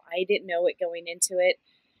lesson now. I didn't know it going into it,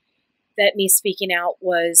 that me speaking out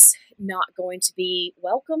was not going to be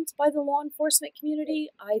welcomed by the law enforcement community.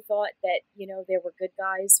 I thought that, there were good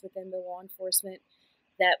guys within the law enforcement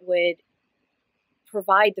that would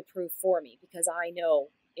provide the proof for me because I know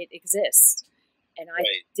it exists. And I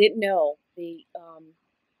didn't know the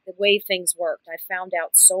way things worked. I found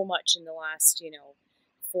out so much in the last,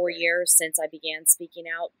 4 years since I began speaking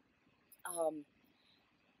out.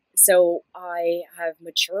 So I have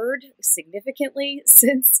matured significantly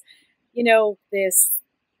since,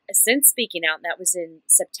 since speaking out. And that was in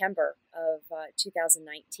September of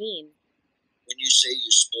 2019. when you say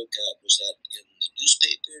you spoke out, was that in the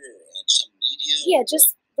newspaper or on some media? Yeah,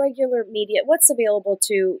 just regular media. What's available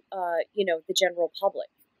to the general public,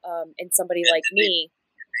 and somebody like me.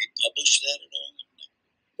 They publish that at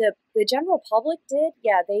all? The general public did.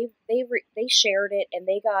 Yeah, they shared it, and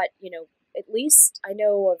they got, at least I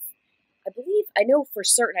know for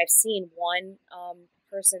certain I've seen one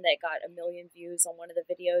person that got 1 million views on one of the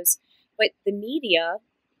videos. But the media,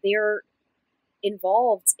 they're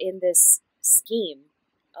involved in this scheme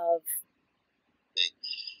of.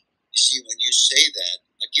 You see, when you say that,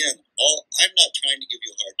 again, I'm not trying to give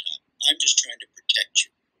you a hard time. I'm just trying to protect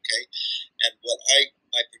you, okay? And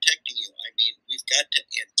by protecting you, I mean we've got to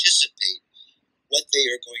anticipate what they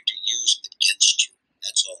are going to use against you.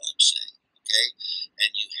 That's all I'm saying, okay?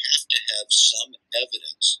 And you have to have some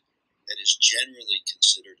evidence that is generally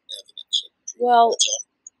considered evidence of truth. Well,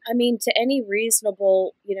 I mean, to any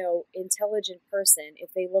reasonable, intelligent person,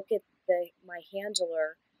 if they look at my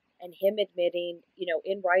handler and him admitting,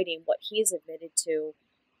 in writing what he's admitted to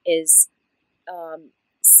is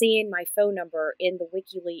seeing my phone number in the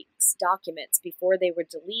WikiLeaks documents before they were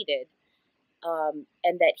deleted,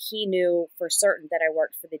 and that he knew for certain that I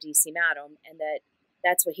worked for the DC Madam, and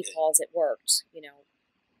that's what he calls it worked,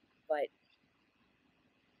 but.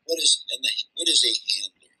 What is a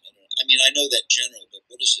handler? I mean, I know that general, but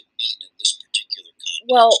what does it mean in this particular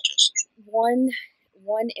context? Well,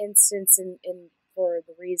 one instance in for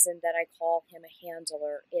the reason that I call him a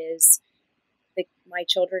handler is my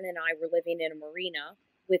children and I were living in a marina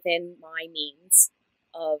within my means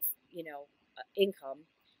of, income.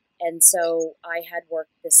 And so I had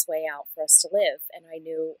worked this way out for us to live. And I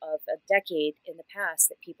knew of a decade in the past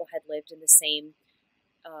that people had lived in the same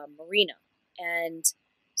marina. And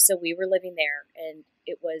so we were living there. And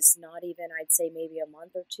it was not even, I'd say maybe a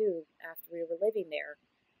month or two after we were living there,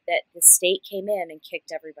 that the state came in and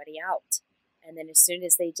kicked everybody out. And then as soon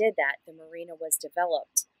as they did that, the marina was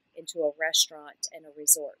developed into a restaurant and a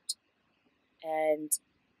resort. And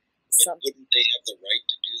wouldn't they have the right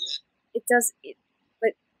to do that? It does.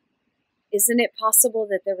 But isn't it possible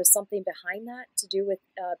that there was something behind that to do with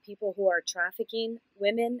people who are trafficking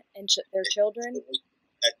women and their children?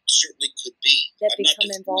 That certainly could be. That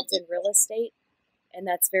become involved in real estate? And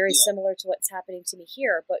that's very similar to what's happening to me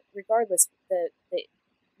here. But regardless,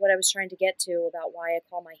 what I was trying to get to about why I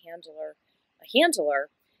call my handler a handler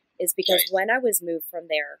is because when I was moved from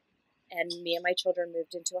there and me and my children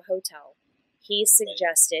moved into a hotel, he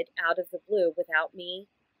suggested out of the blue, without me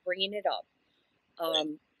bringing it up,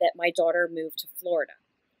 that my daughter moved to Florida.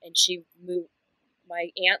 And she moved.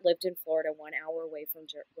 My aunt lived in Florida 1 hour away from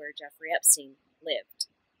where Jeffrey Epstein lived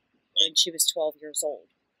when she was 12 years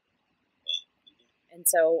old. And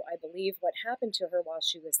so I believe what happened to her while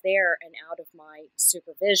she was there and out of my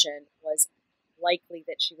supervision was likely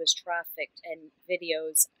that she was trafficked, and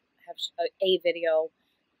videos have a video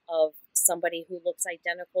of somebody who looks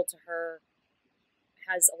identical to her,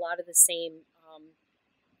 has a lot of the same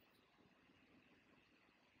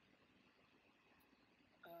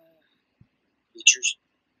features.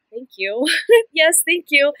 Thank you. Yes, thank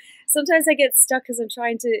you. Sometimes I get stuck because I'm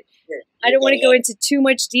trying to. I don't want to go into too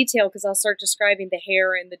much detail because I'll start describing the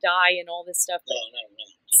hair and the dye and all this stuff. No.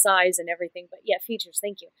 Size and everything, but yeah, features.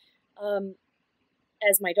 Thank you.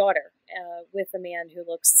 As my daughter, with a man who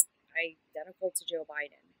looks identical to Joe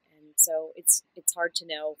Biden, and so it's hard to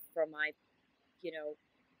know from my,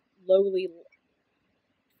 lowly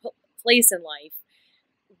place in life,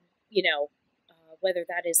 whether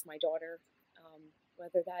that is my daughter,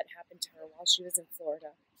 whether that happened to her while she was in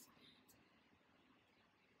Florida.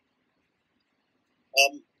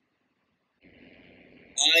 Let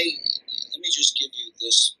me just give you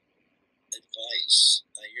this advice.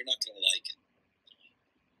 You're not going to like it.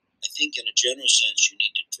 I think in a general sense, you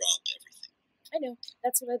need to drop everything. I know.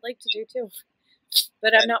 That's what I'd like to do too.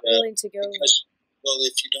 But I'm not willing to go. Because,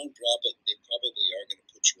 if you don't drop it, they probably are going to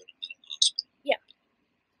put you in a mental hospital. Yeah.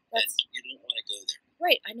 And you don't want to go there.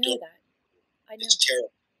 Right. I know that. I know. It's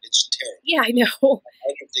terrible. It's terrible. Yeah, I know.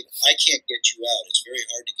 I can't get you out. It's very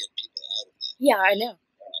hard to get people out of that. Yeah, I know.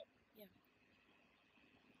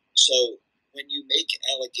 So when you make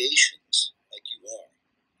allegations like you are,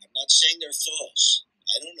 I'm not saying they're false.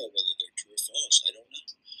 I don't know whether they're true or false. I don't know.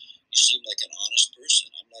 You seem like an honest person.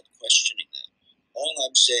 I'm not questioning that. All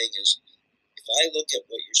I'm saying is, if I look at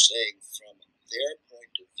what you're saying from their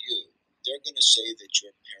point of view, they're going to say that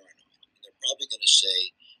you're paranoid. And they're probably going to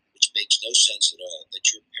say, which makes no sense at all, that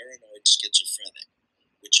you're paranoid schizophrenic,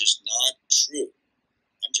 which is not true.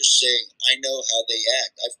 I'm just saying I know how they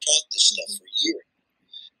act. I've taught this stuff for years.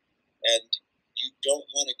 And you don't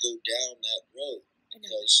want to go down that road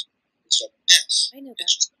because it's a mess. I know that.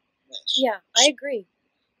 It's just a Yes. Yeah, I agree.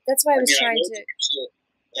 That's why I was trying to.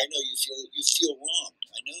 I know you feel wronged.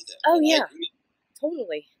 I know that. Oh, and yeah. I agree.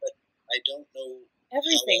 Totally. But I don't know.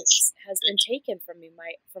 Everything has been taken from me.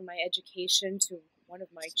 From my education to one of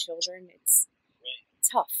my children. It's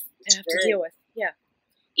tough to have to deal with. Yeah.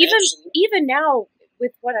 Even now,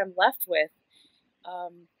 with what I'm left with,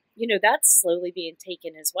 that's slowly being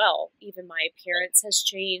taken as well. Even my appearance has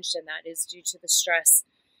changed, and that is due to the stress.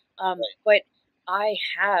 But I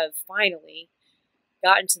have finally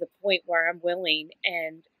gotten to the point where I'm willing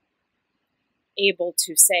and able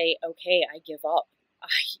to say, okay, I give up.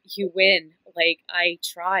 You win. Like, I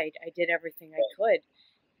tried. I did everything I could.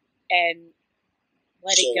 And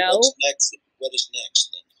let it go. What's next? What is next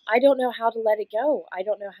then? I don't know how to let it go. I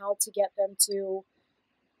don't know how to get them to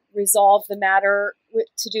resolve the matter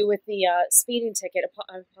to do with the speeding ticket.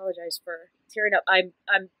 I apologize for tearing up.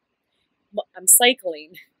 I'm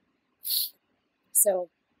cycling, so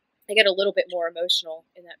I get a little bit more emotional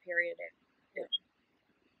in that period. Yeah.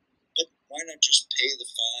 But why not just pay the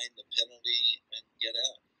fine, the penalty, and get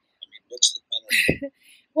out? I mean, what's the penalty?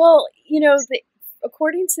 Well,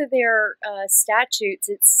 according to their statutes,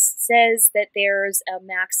 it says that there's a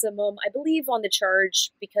maximum, I believe, on the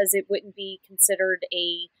charge, because it wouldn't be considered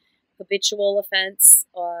a habitual offense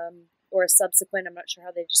or a subsequent. I'm not sure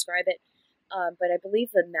how they describe it. But I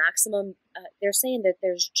believe the maximum, they're saying that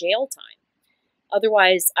there's jail time.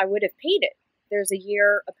 Otherwise, I would have paid it. There's a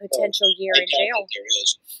potential year in jail. There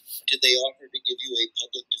is. Did they offer to give you a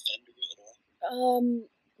public defender at all?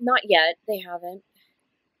 Not yet. They haven't.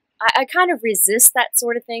 I kind of resist that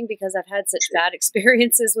sort of thing because I've had such bad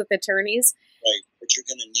experiences with attorneys. Right, but you're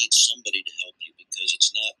going to need somebody to help you, because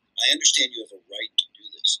it's not. I understand you have a right to do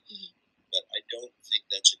this, but I don't think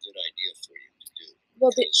that's a good idea for you to do.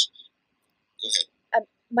 Well, go ahead.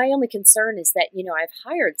 My only concern is that I've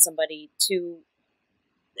hired somebody to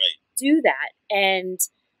do that, and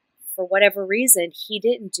for whatever reason, he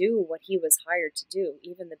didn't do what he was hired to do,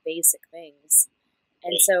 even the basic things.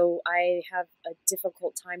 And so I have a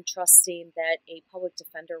difficult time trusting that a public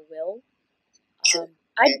defender will. Sure,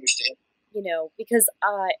 I understand. Because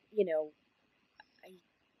I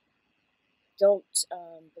don't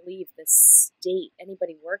believe the state,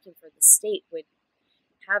 anybody working for the state, would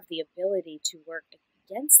have the ability to work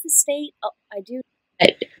against the state. Oh, I do.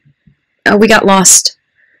 Oh, we got lost.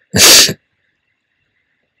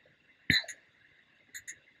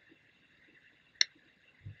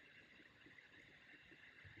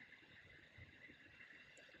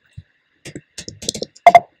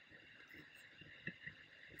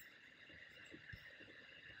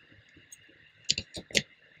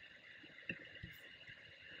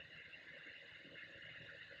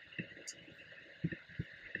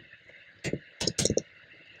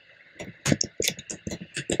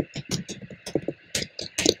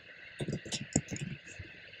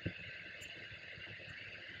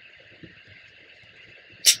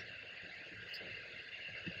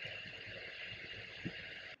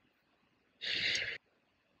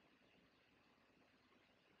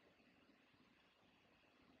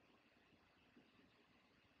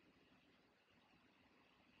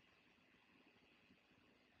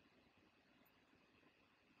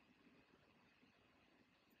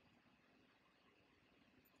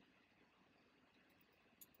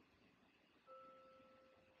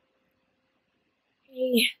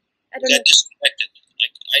 Hey, I don't know. Disconnected.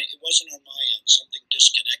 It wasn't on my end. Something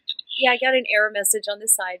disconnected. Yeah, I got an error message on the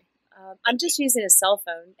side. I'm just using a cell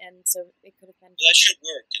phone, and so it could have been. That should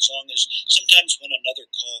work, as long as sometimes when another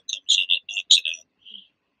call comes in, it knocks it out.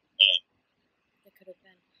 It could have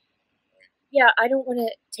been. Yeah, I don't want to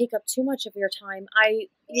take up too much of your time.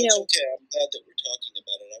 It's okay. I'm glad that we're talking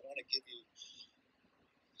about it. I want to give you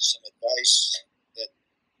some advice that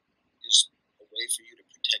is a way for you to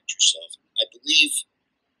protect yourself. I believe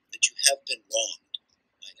that you have been wronged.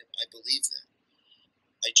 I believe that.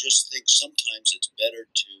 I just think sometimes it's better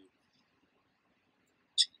to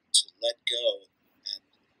let go and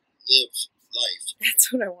live life. That's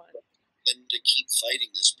what I want. Than to keep fighting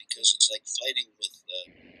this, because it's like fighting with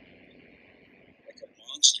like a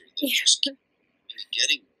monster that just keeps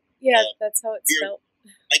getting. Yeah, that's how it's felt.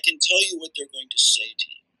 I can tell you what they're going to say to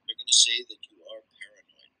you. They're going to say that you are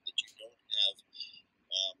paranoid, that you don't have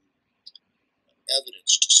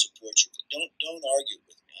evidence to support you. Don't argue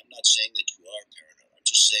with me. I'm not saying that you are paranoid. I'm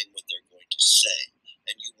just saying what they're going to say,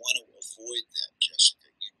 and you want to avoid that,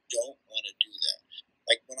 Jessica. You don't want to do that.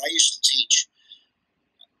 Like when I used to teach,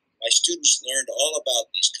 my students learned all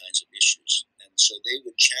about these kinds of issues, and so they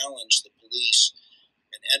would challenge the police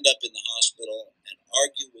and end up in the hospital and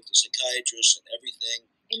argue with the psychiatrist and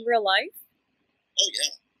everything. In real life? Oh,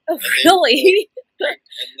 yeah. Oh, really?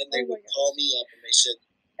 And then they Oh my would call gosh. me up and they said,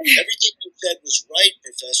 everything you said was right,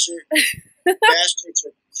 Professor. Bastards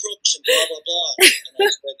are crooks and blah, blah, blah. And I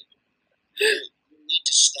said, you need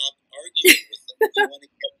to stop arguing with them if you want to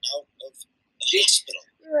get out of the hospital.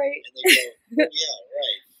 Right. And they go, oh, yeah,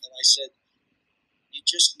 right. And I said, you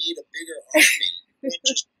just need a bigger army. You can't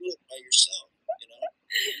just do it by yourself, you know?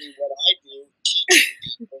 I mean, what I do, teaching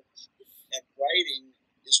people and writing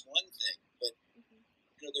is one thing, but,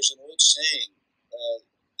 you know, there's an old saying,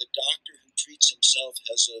 the doctor who treats himself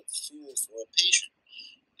has a fool for a patient,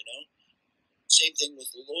 you know? Same thing with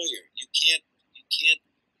the lawyer. You can't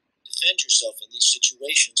defend yourself in these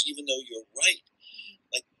situations, even though you're right.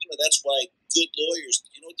 Like, you know, that's why good lawyers,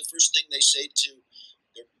 you know what the first thing they say to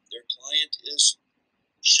their client is,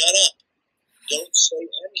 shut up. Don't say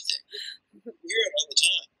anything. You hear it all the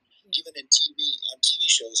time, even in on TV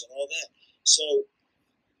shows and all that. So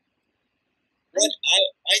what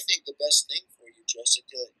I think the best thing for you,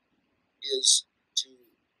 Jessica, is to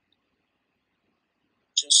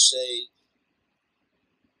just say,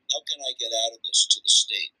 how can I get out of this to the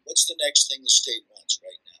state? What's the next thing the state wants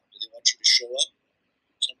right now? Do they want you to show up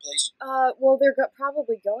someplace? Well, they're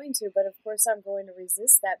probably going to, but of course I'm going to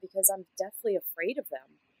resist that because I'm deathly afraid of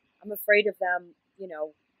them. I'm afraid of them, you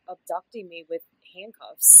know, abducting me with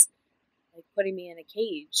handcuffs, like putting me in a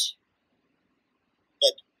cage.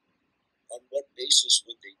 But on what basis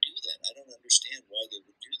would they do that? I don't understand why they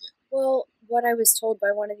would do that. Well, what I was told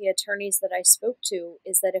by one of the attorneys that I spoke to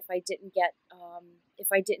is that if I didn't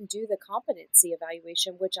do the competency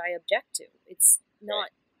evaluation, which I object to, it's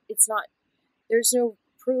not, there's no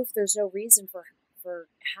proof, there's no reason for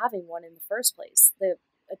having one in the first place. The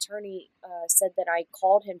attorney said that I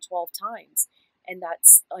called him 12 times, and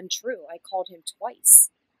that's untrue. I called him twice.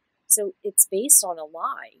 So it's based on a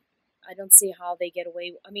lie. I don't see how they get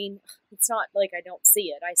away. I mean, it's not like I don't see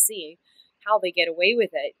it. I see how they get away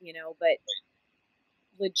with it, you know, but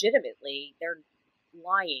legitimately they're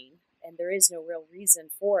lying, and there is no real reason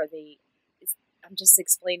for I'm just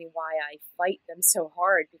explaining why I fight them so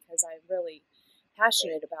hard, because I'm really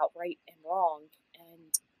passionate about right and wrong.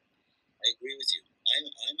 And I agree with you.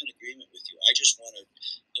 I'm in agreement with you. I just want to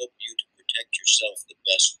help you to protect yourself the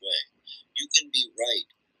best way. You can be right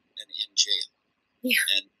and in jail. yeah.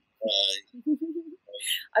 And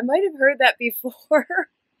I might have heard that before.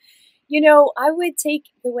 You know, I would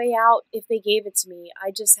take the way out if they gave it to me.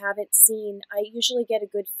 I just haven't seen. I usually get a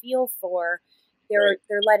good feel for they're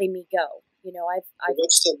letting me go. You know, I've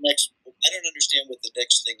what's the next? I don't understand what the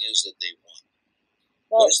next thing is that they want.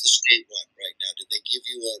 Well, what does the state want right now? Did they give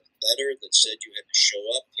you a letter that said you had to show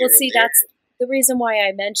up? Well, see, that's the reason why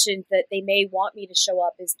I mentioned that they may want me to show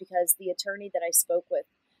up, is because the attorney that I spoke with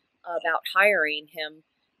about hiring him,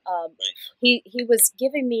 he was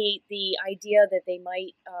giving me the idea that they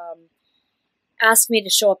might ask me to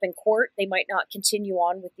show up in court. They might not continue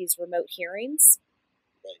on with these remote hearings.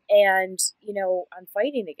 And, you know, I'm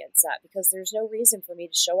fighting against that because there's no reason for me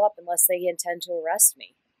to show up unless they intend to arrest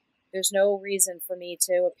me. There's no reason for me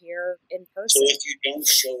to appear in person. So if you don't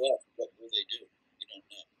show up, what will they do? You don't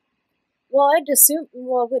know. Well, I'd assume,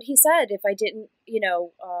 what he said, if I didn't, you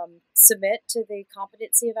know, submit to the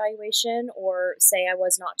competency evaluation or say I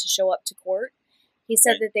was not to show up to court, he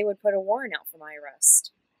said that they would put a warrant out for my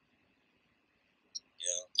arrest.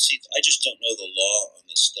 Yeah. See, I just don't know the law on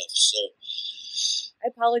this stuff, so... I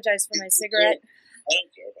apologize for my cigarette. I don't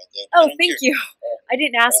care about that. Oh, thank you. I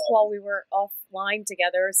didn't ask while we were offline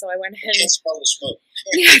together, so I went ahead and... I can't smell the smoke.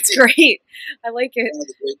 Yeah, it's great. I like it. One of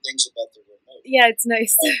the great things about the remote. Yeah, it's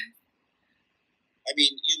nice. I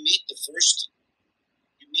mean, you meet the first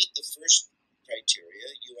criteria.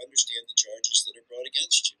 You understand the charges that are brought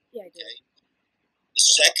against you. Yeah, I do. Okay? The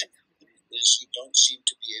second is you don't seem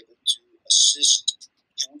to be able to assist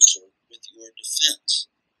counsel with your defense.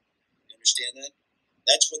 You understand that?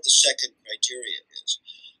 That's what the second criteria is.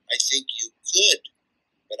 I think you could,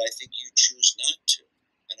 but I think you choose not to.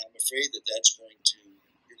 And I'm afraid that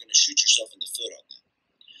you're going to shoot yourself in the foot on that.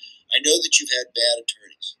 I know that you've had bad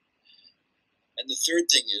attorneys. And the third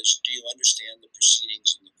thing is, do you understand the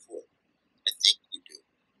proceedings in the court? I think you do.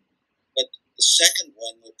 But the second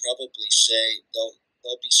one will probably say they'll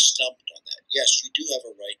be stumped on that. Yes, you do have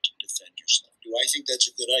a right to defend yourself. Do I think that's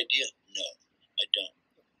a good idea? No, I don't.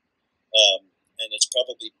 And it's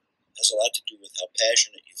probably has a lot to do with how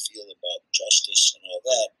passionate you feel about justice and all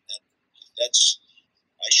that. And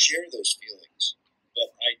I share those feelings, but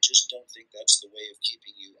I just don't think that's the way of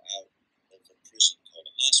keeping you out of a prison called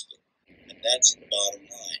a hospital. And that's the bottom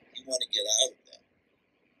line. You want to get out of that,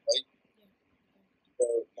 right?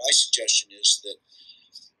 So my suggestion is that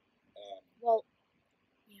don't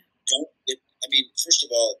get I mean, first of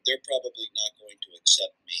all, they're probably not going to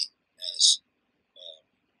accept me as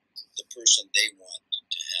the person they want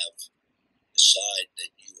to have decide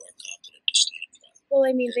that you are competent to stand trial. Well,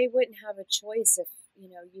 I mean, they wouldn't have a choice if,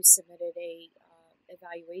 you submitted a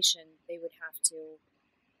evaluation. They would have to.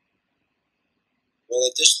 Well,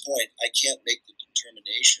 at this point, I can't make the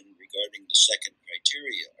determination regarding the second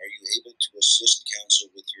criteria. Are you able to assist counsel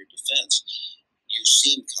with your defense? You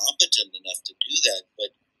seem competent enough to do that,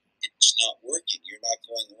 but it's not working. You're not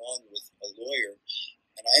going along with a lawyer.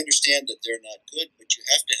 And I understand that they're not good, but you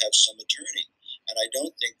have to have some attorney. And I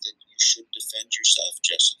don't think that you should defend yourself,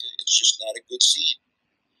 Jessica. It's just not a good scene.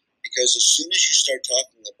 Because as soon as you start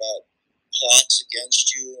talking about plots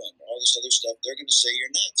against you and all this other stuff, they're going to say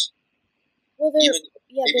you're nuts. Well, Even though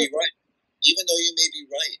you may be right. Even though you may be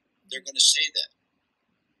right, they're going to say that.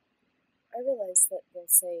 I realize that they'll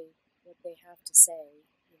say what they have to say,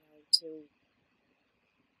 to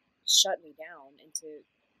shut me down and to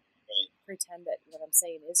pretend that what I'm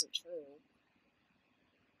saying isn't true.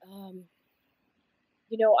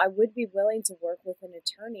 I would be willing to work with an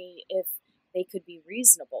attorney if they could be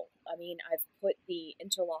reasonable. I mean, I've put the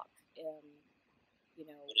interlock in,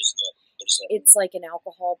 What is that? It's like an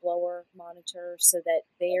alcohol blower monitor so that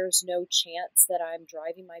there's no chance that I'm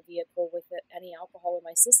driving my vehicle with any alcohol in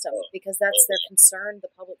my system, because that's their concern, the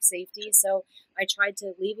public safety. So I tried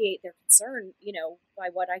to alleviate their concern, by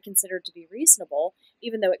what I consider to be reasonable,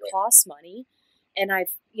 even though it costs money. And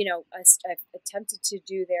I've attempted to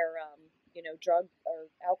do their, drug or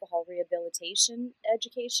alcohol rehabilitation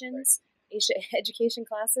education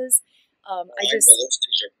classes. Those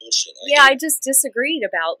things are bullshit. I just disagreed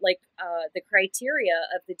about the criteria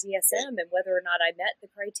of the DSM and whether or not I met the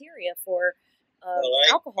criteria for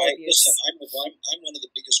alcohol abuse. Listen, I'm one of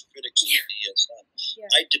the biggest critics of the DSM. Yeah.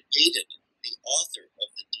 I debated the author of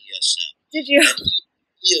the DSM. Did you? And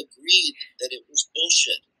he agreed that it was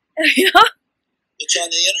bullshit. Yeah. It's on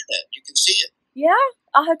the internet. You can see it. Yeah,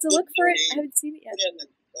 I'll have to look for it. I haven't seen it yet.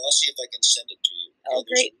 I'll see if I can send it to you. Oh,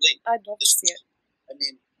 great. I'd love to see it. I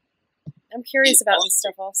mean, I'm curious about this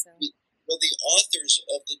stuff also. Well, the authors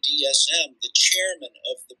of the DSM, the chairman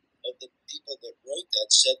of the people that wrote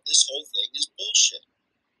that, said this whole thing is bullshit.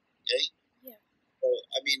 Okay? Yeah. So,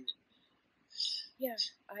 I mean, yeah,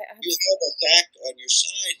 you have a fact on your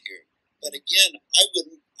side here. But again, I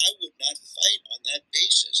would not fight on that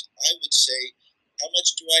basis. I would say, how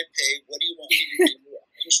much do I pay? What do you want me to do?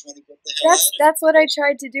 I just want to get the hell out of it. That's what I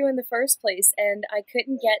tried to do in the first place, and I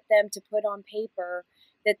couldn't get them to put on paper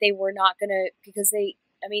that they were not going to, because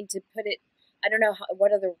to put it, I don't know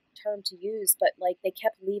what other term to use, but they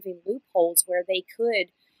kept leaving loopholes where they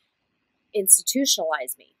could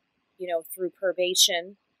institutionalize me, through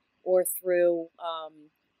probation or through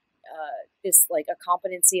this a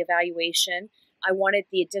competency evaluation. I wanted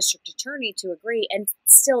the district attorney to agree, and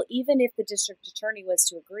still, even if the district attorney was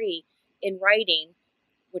to agree in writing,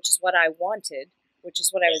 which is what I wanted, which is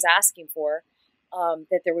what I was asking for,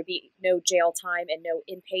 that there would be no jail time and no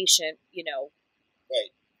inpatient,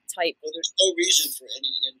 type. Well, there's no reason for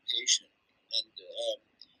any inpatient. And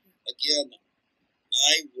again,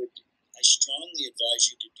 I strongly advise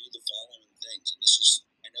you to do the following things. And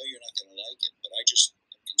I know you're not going to like it, but I just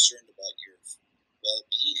am concerned about your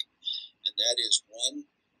well-being. And that is, one,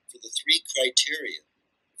 for the three criteria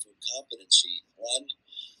for competency, one,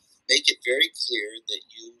 make it very clear that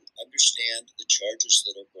you understand the charges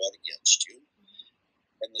that are brought against you.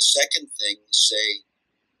 And the second thing, say,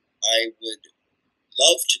 I would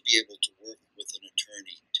love to be able to work with an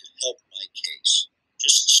attorney to help my case.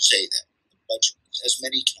 Just say that as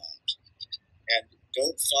many times. And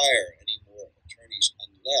don't fire any more attorneys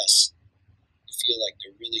unless you feel like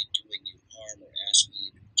they're really doing you harm or asking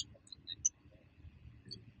you to do something that you want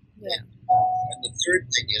to do. Yeah. And the third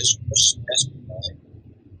thing is specify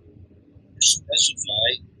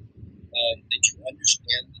that you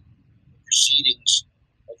understand the proceedings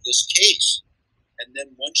of this case. And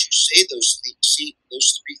then once you say those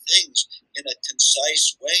three things in a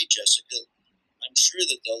concise way, Jessica, I'm sure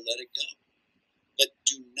that they'll let it go. But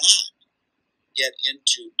do not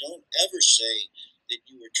don't ever say that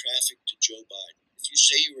you were trafficked to Joe Biden. If you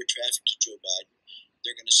say you were trafficked to Joe Biden,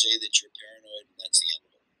 they're going to say that you're paranoid, and that's the end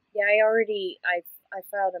of it. Yeah, I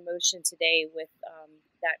filed a motion today with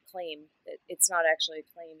that claim. It's not actually a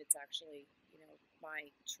claim; it's actually my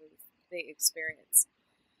truth, my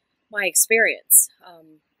experience.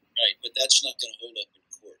 Right, but that's not going to hold up in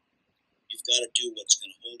court. You've got to do what's going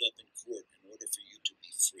to hold up in court in order for you to be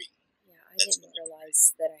free. Yeah, I didn't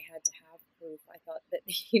realize that I had to have proof. I thought that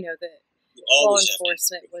the law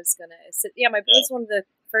enforcement was going to assist. Yeah, that was one of the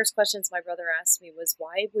first questions my brother asked me was,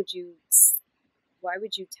 why would you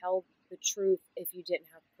tell the truth if you didn't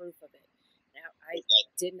have proof of it. Now, I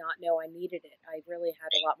did not know I needed it. I really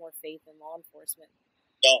had a lot more faith in law enforcement.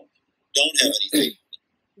 Don't have anything.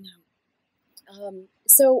 No.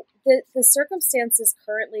 So the circumstances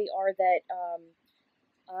currently are that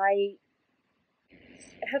I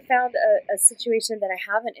have found a situation that I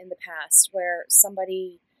haven't in the past, where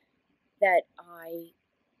somebody that I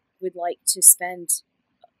would like to spend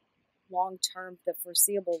the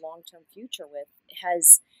foreseeable long-term future with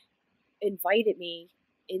has invited me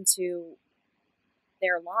into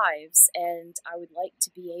their lives, and I would like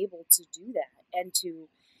to be able to do that, and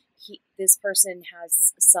this person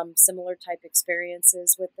has some similar type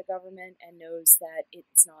experiences with the government and knows that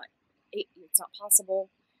it's not possible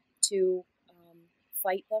to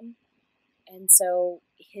fight them, and so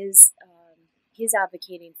he's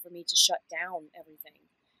advocating for me to shut down everything,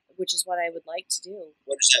 which is what I would like to do.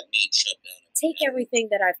 What does that mean, shut down? Take everything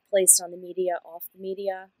that I've placed on the media off the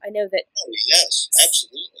media. I know that. Oh yes,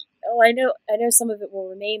 absolutely. Oh, I know some of it will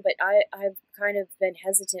remain, but I've kind of been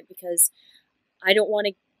hesitant because I don't want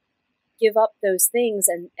to give up those things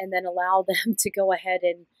and then allow them to go ahead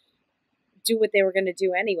and do what they were going to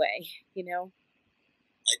do anyway, you know?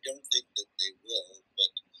 I don't think that they will,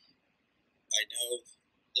 but I know,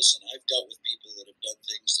 listen, I've dealt with people that have done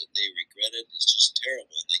things that they regretted. It's just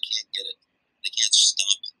terrible, and they can't get it. They can't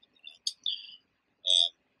stop it, you know?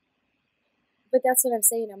 But that's what I'm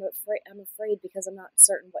saying. I'm afraid because I'm not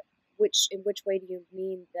certain in which way do you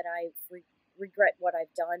mean that I regret what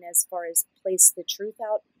I've done as far as place the truth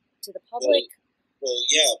out to the public? Well,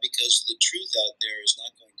 yeah, because the truth out there is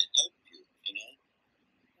not going to help you, you know?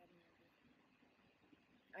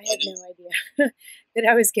 I had no idea that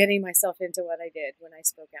I was getting myself into what I did when I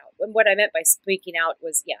spoke out. And what I meant by speaking out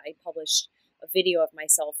was, I published a video of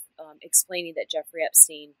myself explaining that Jeffrey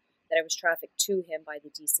Epstein, that I was trafficked to him by the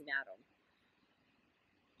DC Madam.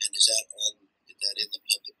 And is that in the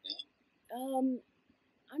public now?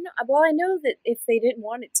 I'm not. Well, I know that if they didn't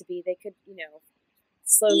want it to be, they could,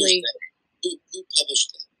 slowly. Who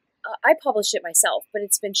published that? I published it myself, but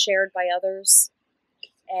it's been shared by others.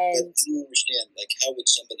 And I don't understand. Like, how would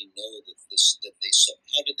somebody know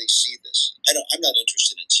how did they see this? I'm not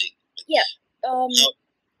interested in seeing it. Yeah.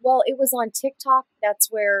 Well, it was on TikTok. That's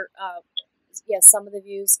where, some of the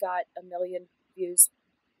views got 1 million views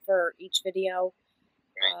for each video.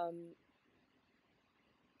 Right.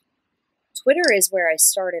 Twitter is where I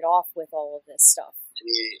started off with all of this stuff.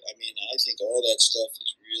 I mean, I think all that stuff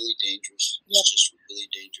is really dangerous. It's just really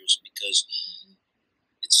dangerous because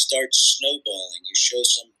it starts snowballing. You show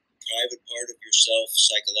some private part of yourself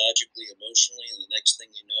psychologically, emotionally, and the next thing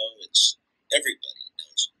you know, it's everybody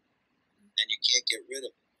knows it. And you can't get rid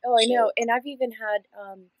of it. Oh, I know. And I've even had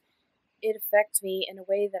it affect me in a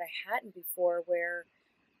way that I hadn't before, where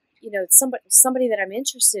somebody that I'm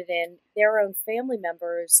interested in, their own family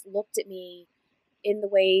members looked at me in the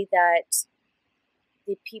way that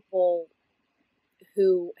the people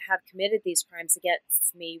who have committed these crimes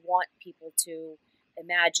against me want people to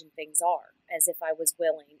imagine things are, as if I was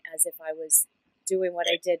willing, as if I was doing what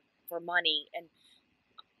I did for money. And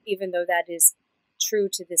even though that is true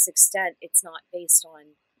to this extent, it's not based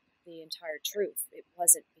on the entire truth. It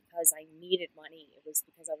wasn't because I needed money. It was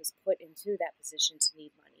because I was put into that position to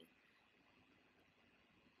need money.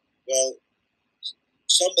 Well,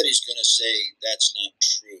 somebody's going to say that's not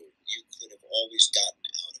true. You could have always gotten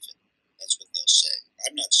out of it. That's what they'll say.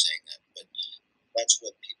 I'm not saying that, but that's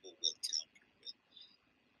what people will counter with.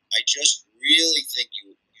 I just really think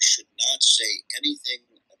you should not say anything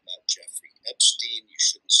about Jeffrey Epstein. You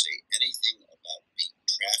shouldn't say anything about being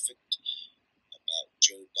trafficked, about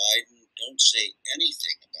Joe Biden. Don't say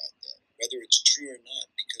anything about that, whether it's true or not,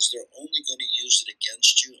 because they're only going to use it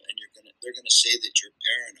against you, and they're going to say that you're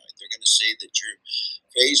paranoid. They're going to say that you're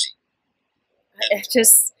crazy. It's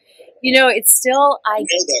just, it's still I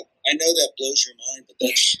know that blows your mind, but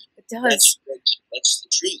that's it does. That's the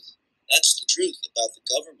truth. That's the truth about the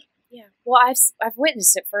government. Yeah. Well, I've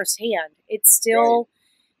witnessed it firsthand. It's still,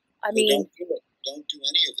 right. I mean, don't do it. Don't do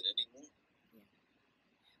any of it anymore.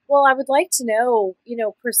 Well, I would like to know,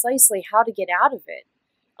 precisely how to get out of it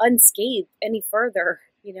unscathed any further,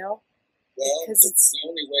 Well, because it's the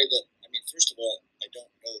only way that, first of all, I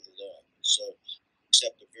don't know the law, so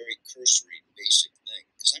except a very cursory, basic thing,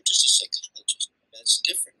 because I'm just a psychologist. That's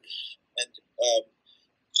different. And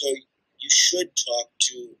so you should talk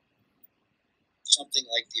to something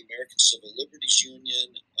like the American Civil Liberties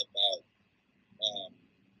Union about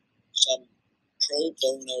some pro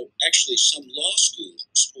bono. Actually, some law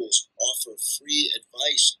schools offer free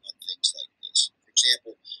advice on things like this. For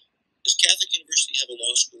example, does Catholic University have a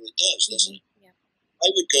law school? It does, doesn't it? Yeah. I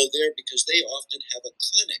would go there because they often have a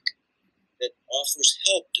clinic that offers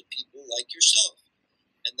help to people like yourself.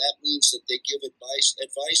 And that means that they give advice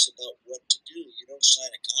about what to do. You don't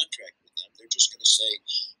sign a contract with them. They're just going to say,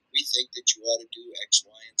 we think that you ought to do X,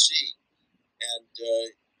 Y, and Z. And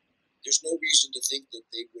there's no reason to think that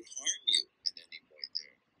they would harm you in any way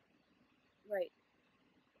there. Right.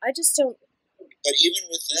 I just don't. But even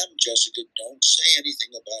with them, Jessica, don't say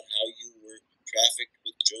anything about how you were trafficked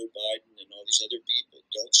with Joe Biden and all these other people.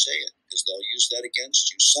 Don't say it, because they'll use that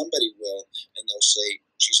against you. Somebody will, and they'll say,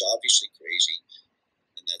 she's obviously crazy,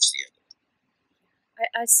 and that's the end of it.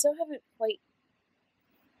 I still haven't quite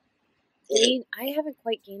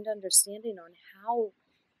gained understanding on how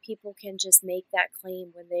people can just make that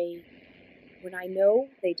claim when I know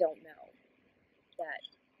they don't know that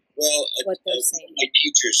what they're saying. My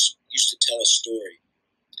teachers used to tell a story.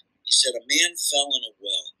 He said a man fell in a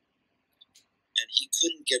well, and he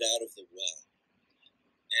couldn't get out of the well,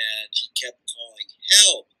 and he kept calling,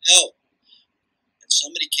 help, help. And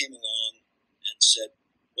somebody came along and said,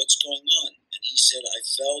 what's going on? And he said, I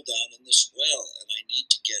fell down in this well, and I need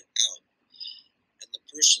to get out. And the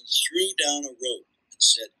person threw down a rope and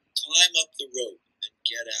said, climb up the rope and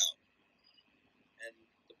get out. And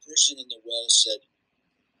the person in the well said,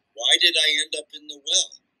 why did I end up in the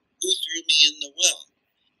well? Who threw me in the well?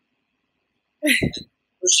 And the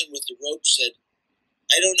person with the rope said,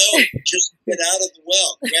 I don't know, just get out of the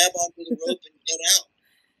well, grab onto the rope and get out.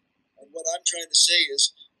 And what I'm trying to say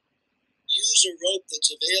is, use a rope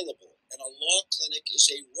that's available, and a law clinic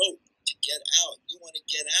is a rope to get out. You want to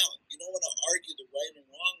get out. You don't want to argue the right and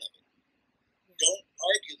wrong of it. Don't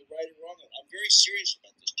argue the right and wrong of it. I'm very serious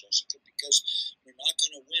about this, Jessica, because you're not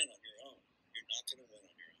going to win on your own. You're not going to win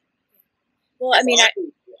on your own. Well, I mean, I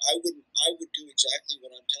would do exactly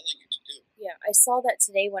what I'm telling you to do. Yeah, I saw that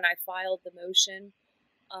today when I filed the motion.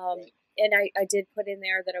 Right. And I did put in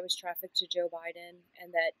there that I was trafficked to Joe Biden,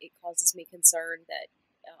 and that it causes me concern that.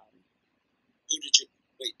 Who did you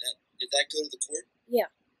wait? Did that go to the court? Yeah.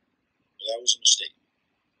 Well, that was a mistake.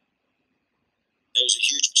 That was a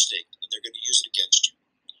huge mistake, and they're going to use it against you.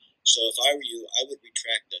 So if I were you, I would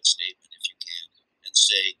retract that statement if you can, and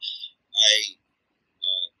say,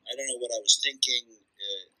 I don't know what I was thinking.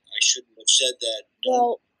 I shouldn't have said that.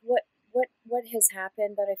 Well, what has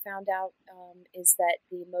happened that I found out is that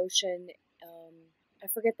the motion, I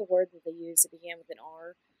forget the word that they used. It began with an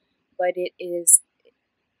R, but it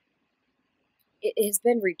has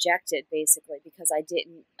been rejected basically because I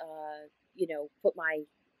didn't, put my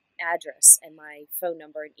address and my phone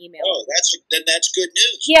number and email. Oh, that's good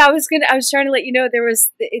news. Yeah, I was trying to let you know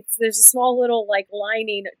there's a small little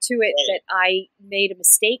lining to it Right. that I made a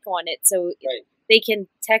mistake on it, so Right. they can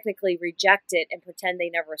technically reject it and pretend they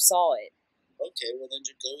never saw it. Okay, well then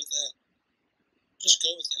just go with that. Just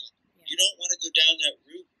go with that. Yeah. You don't want to go down that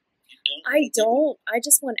route. You don't. I don't. I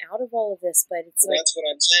just want out of all of this, but it's well, that's what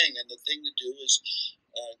I'm saying. And the thing to do is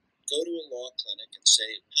go to a law clinic and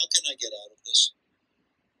say, how can I get out of this?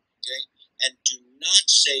 Okay? And do not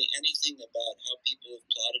say anything about how people have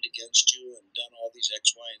plotted against you and done all these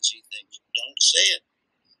X, Y, and Z things. Don't say it,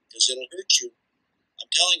 because it'll hurt you. I'm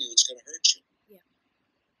telling you, it's going to hurt you. Yeah.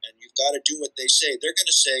 And you've got to do what they say. They're going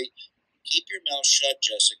to say, keep your mouth shut,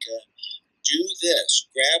 Jessica. Do this.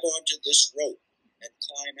 Grab onto this rope and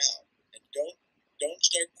climb out. And don't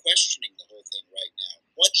start questioning the whole thing right now.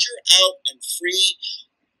 Once you're out and free,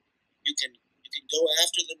 you can go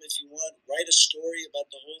after them if you want. Write a story about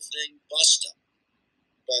the whole thing. Bust them.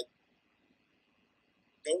 But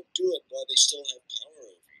don't do it while they still have power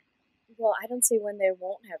over you. Well, I don't see when they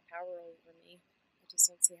won't have power over me. I just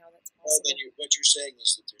don't see how that's possible. Well, then what you're saying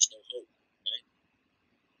is that there's no hope, right?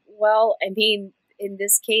 Well, I mean, in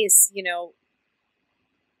this case, it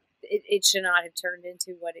should not have turned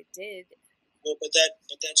into what it did. Well, but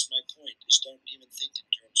that's my point. Is don't even think in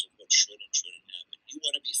terms of what should and shouldn't happen. You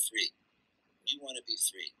want to be free. You want to be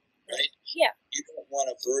free, right? Yeah. You don't want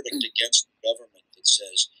a verdict against the government that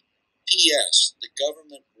says, P.S. the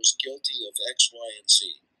government was guilty of X, Y, and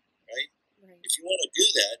Z, right? Right. If you want to do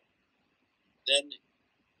that, then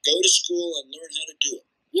go to school and learn how to do it.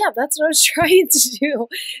 Yeah, that's what I was trying to do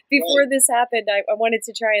before this happened. I wanted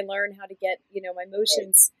to try and learn how to get, my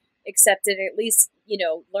motions accepted, at least,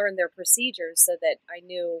 learn their procedures so that I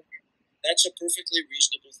knew. That's a perfectly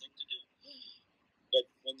reasonable thing to do. But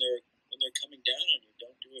when they're coming down on you,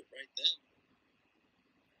 don't do it right then.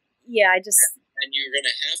 Yeah, and you're going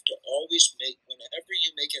to have to always whenever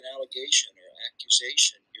you make an allegation or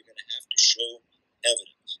accusation, you're going to have to show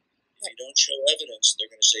evidence. If you don't show evidence, they're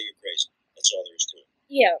going to say you're crazy. That's all there is to it.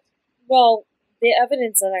 Yeah. Well, the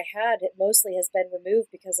evidence that I had mostly has been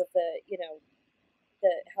removed because of the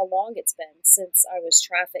how long it's been since I was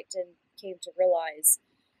trafficked and came to realize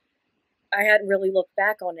I hadn't really looked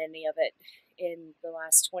back on any of it in the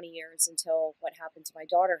last 20 years until what happened to my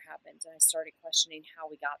daughter happened, and I started questioning how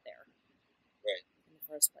we got there Right. in the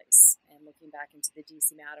first place, and looking back into the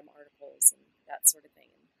DC Madam articles and that sort of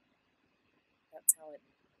thing, and that's how it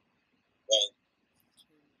Well,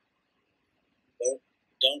 came.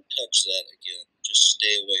 don't touch that again. Just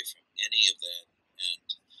stay away from any of that.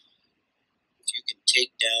 And if you can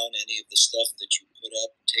take down any of the stuff that you put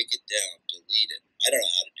up, take it down, delete it. I don't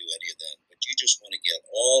know how to do any of that, but you just want to get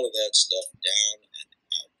all of that stuff down and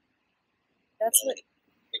out. That's what.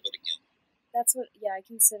 Think it again. That's what. Yeah, I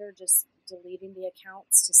consider just deleting the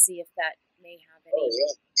accounts to see if that may have any. Oh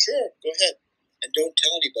yeah, sure. Go ahead, and don't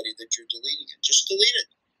tell anybody that you're deleting it. Just delete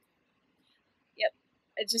it. Yep.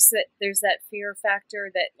 It's just that there's that fear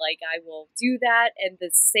factor that like I will do that, and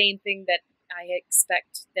the same thing that I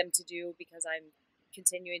expect them to do because I'm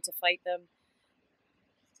continuing to fight them.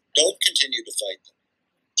 Don't continue to fight them.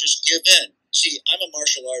 Just give in. See, I'm a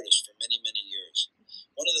martial artist for many, many years.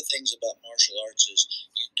 One of the things about martial arts is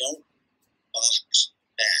you don't box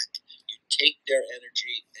back. You take their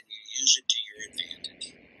energy and you use it to your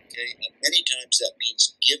advantage. Okay? And many times that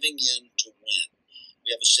means giving in to win.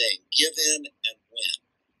 We have a saying, give in and win.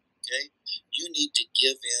 Okay? You need to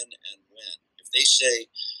give in and win. If they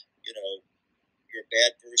say, you're a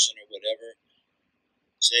bad person or whatever,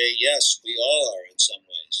 say, yes, we all are in some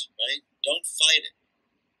ways, right? Don't fight it.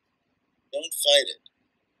 Don't fight it.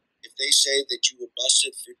 If they say that you were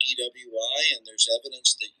busted for DWI and there's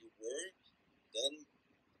evidence that you were, then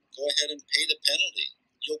go ahead and pay the penalty.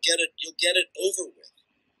 You'll get it over with.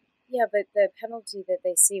 Yeah, but the penalty that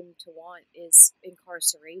they seem to want is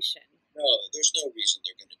incarceration. No, there's no reason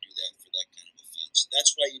they're going to do that for that kind of offense.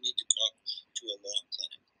 That's why you need to talk to a law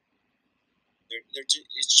clinic.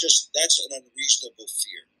 It's just, that's an unreasonable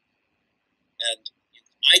fear. And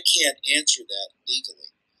I can't answer that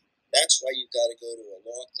legally. That's why you've got to go to a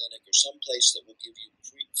law clinic or someplace that will give you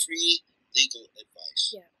free legal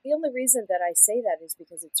advice. Yeah, the only reason that I say that is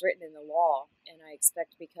because it's written in the law, and I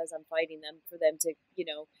expect because I'm fighting them for them to,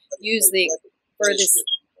 use that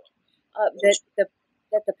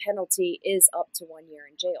the penalty is up to 1 year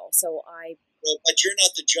in jail. So Well, but you're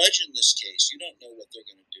not the judge in this case. You don't know what they're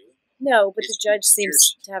going to do. No, but the judge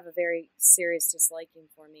seems to have a very serious disliking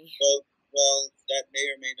for me. Well, that may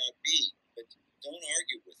or may not be, but don't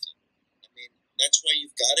argue with them. I mean, that's why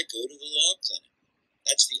you've got to go to the law clinic.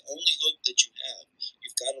 That's the only hope that you have.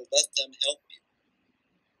 You've got to let them help you.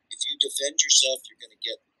 If you defend yourself, you're going to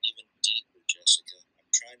get even deeper, Jessica. I'm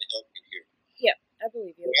trying to help you here. Yeah, I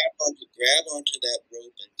believe you. Grab onto that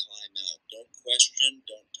rope and climb out. Don't question.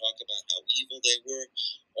 Don't talk about how evil they were.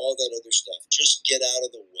 All that other stuff. Just get out of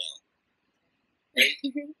the well. Right?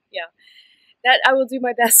 Yeah, that I will do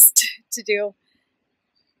my best to do.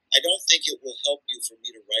 I don't think it will help you for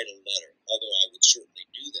me to write a letter, although I would certainly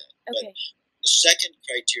do that. Okay. But the second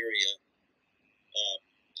criteria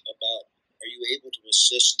about are you able to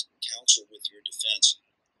assist counsel with your defense,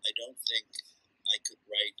 I don't think I could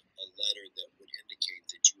write a letter that would indicate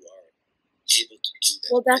that you are able to do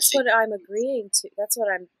that. Well, that's what I'm agreeing to. That's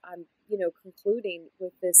what I'm concluding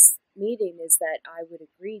with this meeting is that I would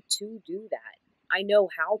agree to do that. I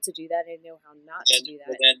know how to do that. I know how not to do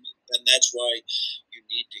that. Then that's why you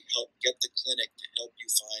need to get the clinic to help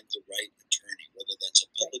you find the right attorney, whether that's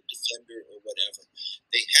a public defender or whatever.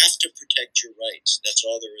 They have to protect your rights. That's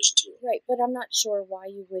all there is to it. Right, but I'm not sure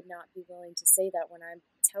why you would not be willing to say that when I'm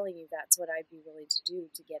telling you that's what I'd be willing to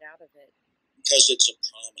do to get out of it. Because it's a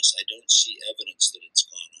promise. I don't see evidence that it's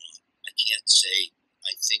gone on. I can't say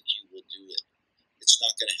I think you will do it. It's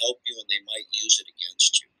not going to help you, and they might use it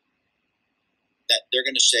against you. That they're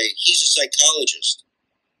going to say, he's a psychologist.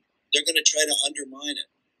 They're going to try to undermine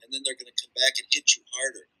it, and then they're going to come back and hit you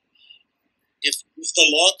harder. If the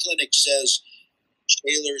law clinic says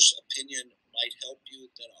Schaler's opinion might help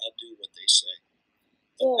you, then I'll do what they say.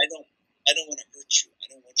 But I don't want to hurt you.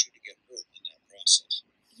 I don't want you to get hurt in that process.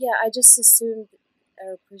 Yeah, I just assumed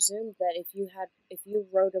or presumed that if you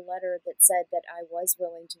wrote a letter that said that I was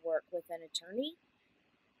willing to work with an attorney,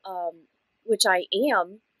 which I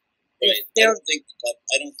am. Right. I don't think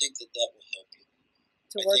that will help you.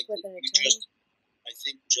 To work with an attorney? I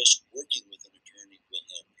think just working with an attorney will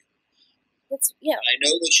help you. Yeah. I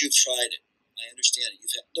know that you've tried it. I understand it.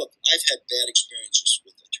 I've had bad experiences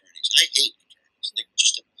with attorneys. I hate attorneys.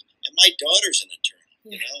 And my daughter's an attorney.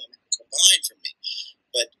 Yeah. It's a line for me.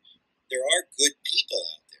 But there are good people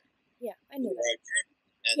out there. Yeah, I know that.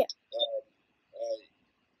 And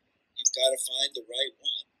you've got to find the right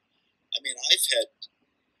one. I mean, I've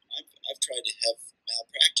tried to have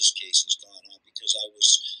malpractice cases gone on because I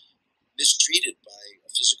was mistreated by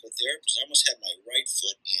a physical therapist. I almost had my right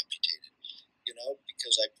foot amputated.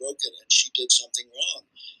 because I broke it and she did something wrong.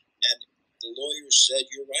 And the lawyers said,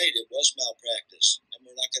 you're right, it was malpractice, and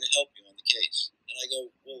we're not going to help you on the case. And I go,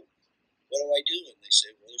 well, what do I do? And they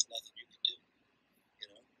say, well, there's nothing you can do.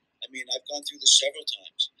 I mean, I've gone through this several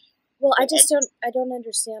times. Well, I don't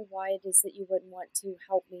understand why it is that you wouldn't want to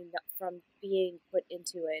help me from being put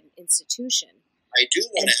into an institution. I do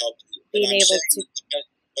want to help you. Being able to.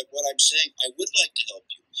 But what I'm saying, I would like to help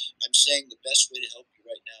you. I'm saying the best way to help you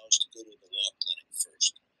right now is to go to the law clinic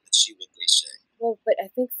first and see what they say. Well, but I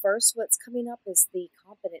think first what's coming up is the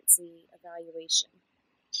competency evaluation.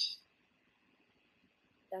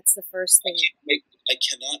 That's the first thing. I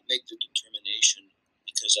cannot make the determination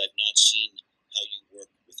because I've not seen how you work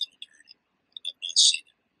with an attorney. I've not seen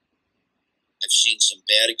it. I've seen some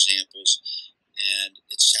bad examples, and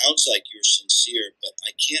it sounds like you're sincere, but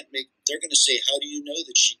I can't make. They're going to say, "How do you know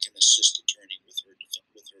that she can assist attorney with her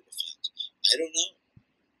defense?" I don't know,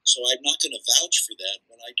 so I'm not going to vouch for that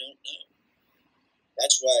when I don't know.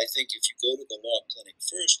 That's why I think if you go to the law clinic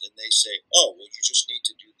first and they say, "Oh, well, you just need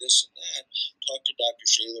to do this and that," talk to Dr.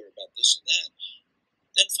 Schaler about this and that,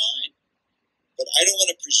 then fine. But I don't want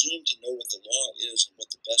to presume to know what the law is and what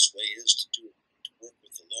the best way is to work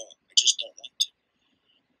with the law. I just don't want to.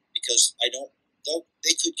 Because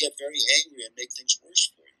they could get very angry and make things worse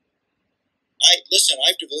for you. Listen,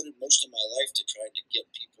 I've devoted most of my life to trying to get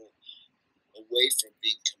people away from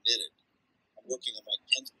being committed. I'm working on my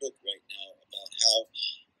 10th book right now about how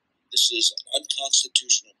this is an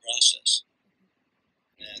unconstitutional process.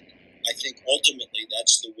 And I think ultimately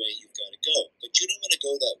that's the way you've got to go. But you don't want to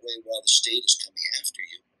go that way while the state is coming after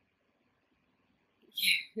you.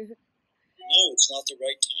 No, it's not the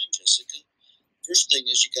right time, Jessica. First thing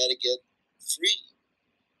is you got to get free.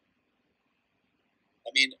 I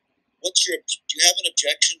mean, do you have an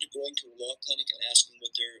objection to going to a law clinic and asking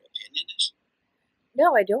what their opinion is?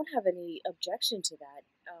 No, I don't have any objection to that.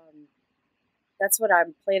 That's what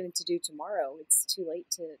I'm planning to do tomorrow. It's too late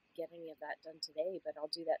to get any of that done today, but I'll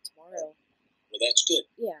do that tomorrow. Well, that's good.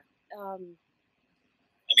 Yeah. I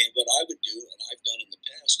mean, what I would do, and I've done in the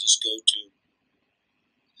past, is go to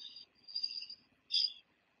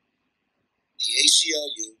the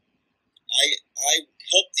ACLU. I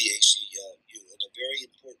helped the ACLU in a very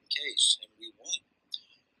important case, and we won.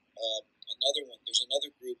 There's another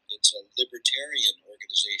group that's a libertarian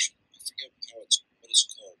organization. I forget what it's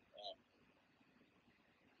called.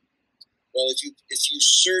 Well, if you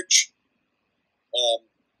search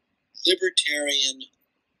libertarian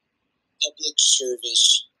public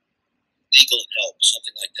service legal help,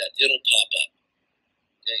 something like that, it'll pop up.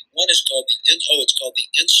 Okay? One is called it's called the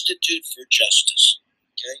Institute for Justice.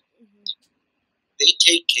 Okay, they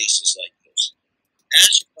take cases like this.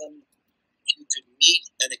 Ask them if you could meet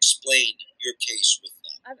and explain your case with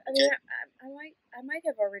them. I might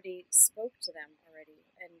have already spoke to them already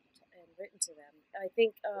and written to them. I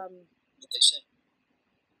think. What they say?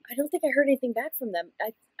 I don't think I heard anything back from them.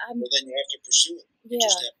 Well, then you have to pursue it. You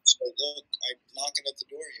just have to say, look, I'm knocking at the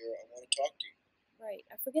door here. I want to talk to you. Right.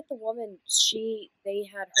 I forget the woman. They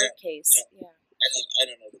had her case. Yeah. I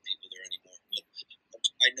don't know the people there anymore. But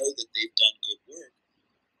I know that they've done good work.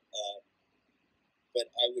 But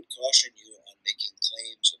I would caution you on making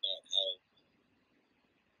claims about how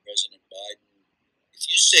President Biden. If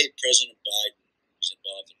you say President Biden is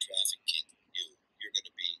involved in trafficking, you're going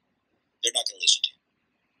to be. They're not going to listen to you.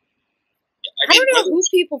 I don't know who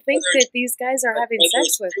people think that these guys are having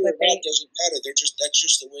sex with, but it doesn't matter. That's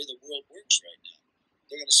just the way the world works right now.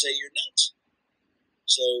 They're going to say you're nuts.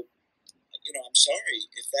 So, I'm sorry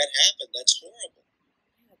if that happened. That's horrible.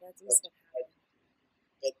 Yeah, that is what happened.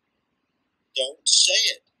 But don't say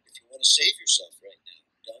it. If you want to save yourself right now,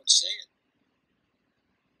 don't say it.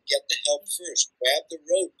 Get the help first. Grab the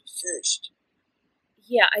rope first.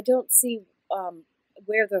 Yeah, I don't see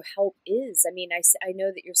where the help is. I mean, I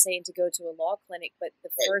know that you're saying to go to a law clinic, but the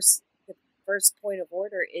first point of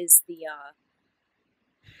order is the.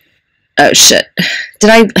 Oh shit! Did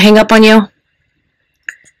I hang up on you?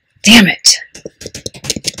 Damn it!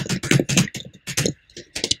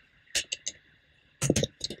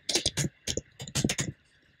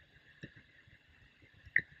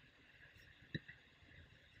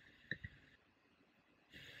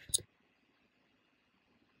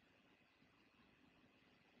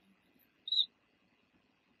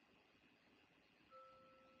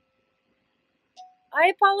 I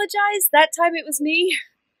apologize. That time it was me.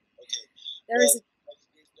 Okay. There is.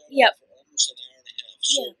 Yep. For almost an hour and a half.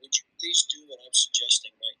 So would you please do what I'm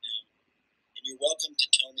suggesting right now? And you're welcome to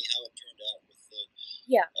tell me how it turned out with the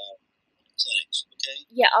clinics. Okay.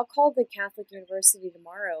 Yeah, I'll call the Catholic University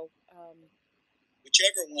tomorrow.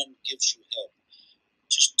 Whichever one gives you help,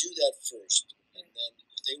 just do that first. And then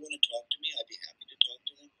if they want to talk to me, I'd be happy to talk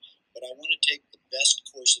to them. But I want to take the best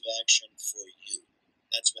course of action for you.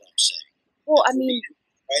 That's what I'm saying. Well, And I mean,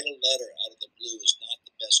 write a letter out of the blue is not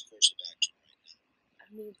the best course of action right now. I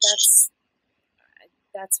mean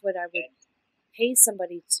that's what I would pay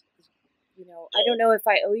somebody to. I don't know if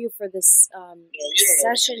I owe you for this No, you don't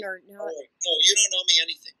session owe me or not. No, you don't owe me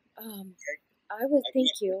anything. Okay? I would thank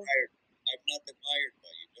you. I've not been hired by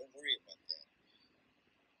you. Don't worry about that.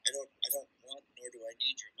 I don't want, nor do I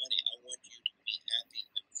need your money. I want you to be happy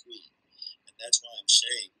and free. And that's why I'm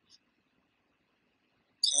saying,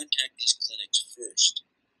 contact these clinics first.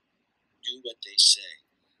 Do what they say.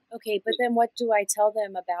 Okay, but then what do I tell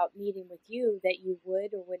them about meeting with you, that you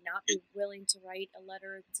would or would not be willing to write a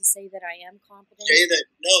letter to say that I am competent? Say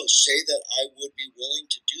that I would be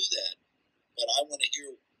willing to do that, but I want to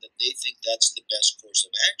hear that they think that's the best course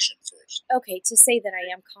of action first. Okay, to say that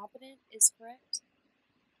I am competent is correct?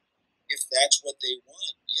 If that's what they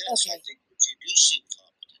want, yes. Okay. I think that you do seem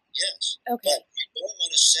competent, yes. Okay. But you don't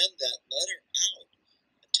want to send that letter out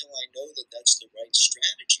until I know that that's the right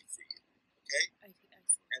strategy for you, okay? I see.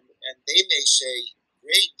 And they may say,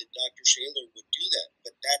 great, that Dr. Schaler would do that,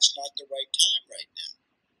 but that's not the right time right now.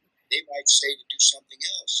 They might say to do something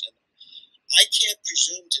else. And I can't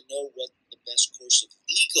presume to know what the best course of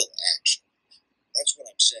legal action is. That's what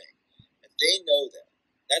I'm saying. And they know that.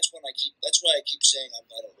 That's why I keep saying I'm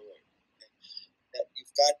not a lawyer. Okay? That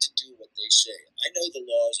you've got to do what they say. I know the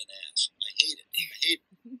law is an ass. I hate it.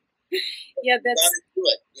 Yeah, that's... You got to do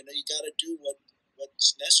it. You got to do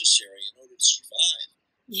what's necessary in order to survive.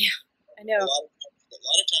 Yeah, I know. A lot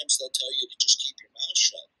of times they'll tell you to just keep your mouth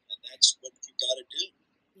shut, and that's what you got to do.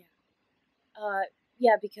 Yeah.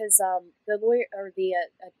 Yeah, because the lawyer or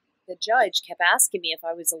the judge kept asking me if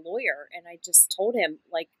I was a lawyer, and I just told him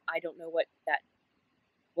I don't know what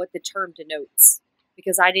the term denotes,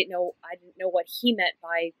 because I didn't know what he meant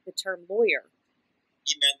by the term lawyer.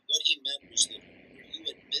 What he meant was that you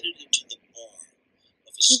admitted into the bar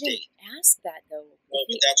of a He state. didn't ask that though. Well,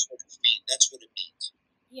 but that's what it means. That's what it means.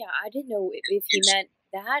 Yeah, I didn't know if he meant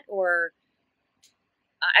that, or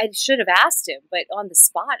I should have asked him, but on the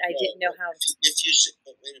spot I didn't know how.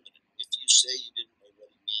 But wait a minute. If you say you didn't know what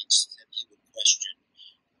he means, then he would question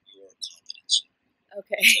your competency.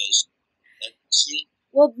 Okay. See?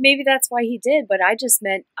 Well, maybe that's why he did, but I just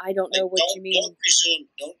meant I don't know what you mean. Don't presume.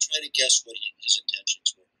 Don't try to guess what his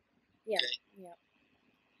intentions were. Yeah. Okay? Yeah.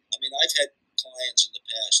 I mean, I've had clients in the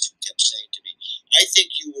past who kept saying to me, I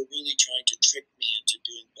think you were really trying to trick me into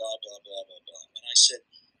doing blah, blah, blah, blah, blah. And I said,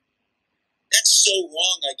 that's so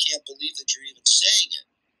wrong, I can't believe that you're even saying it.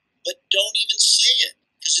 But don't even say it,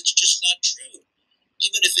 because it's just not true.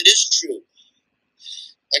 Even if it is true.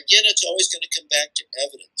 Again, it's always going to come back to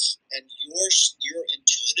evidence. And your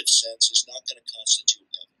intuitive sense is not going to constitute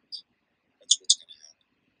evidence. That's what's going to happen.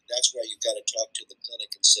 That's why you've got to talk to the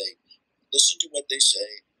clinic and say, listen to what they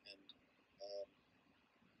say, and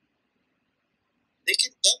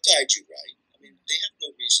they'll guide you right. I mean, they have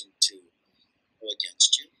no reason to go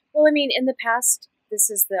against you. Well, I mean, in the past, this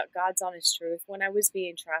is the God's honest truth. When I was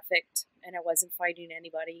being trafficked and I wasn't fighting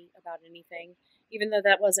anybody about anything, even though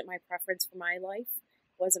that wasn't my preference for my life,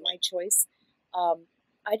 wasn't my choice,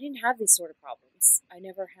 I didn't have these sort of problems. I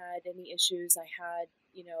never had any issues. I had,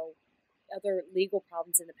 other legal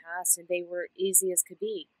problems in the past, and they were easy as could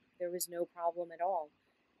be. There was no problem at all.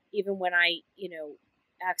 Even when I,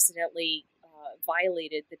 accidentally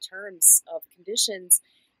violated the terms of conditions,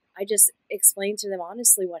 I just explained to them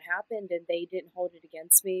honestly what happened, and they didn't hold it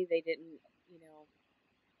against me. They didn't,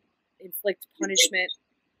 inflict punishment.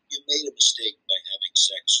 You made a mistake by having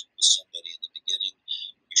sex with somebody in the beginning.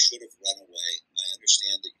 You should have run away. I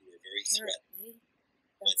understand that you were very threatened.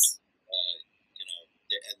 But,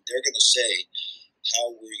 and they're going to say,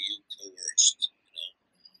 how were you coerced?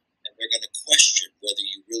 And they're going to question whether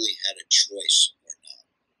you really had a choice or not.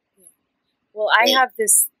 Yeah. Well, I have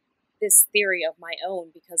this theory of my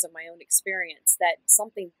own, because of my own experience, that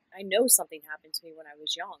I know something happened to me when I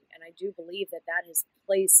was young, and I do believe that has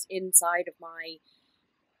placed inside of my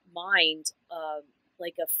mind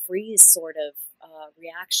like a freeze sort of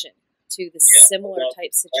reaction to the similar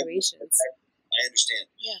type situations. I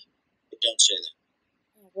understand. Yeah. But don't say that.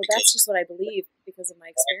 Well, that's just what I believe because of my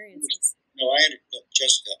experiences. No,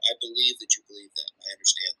 Jessica, I believe that you believe that. I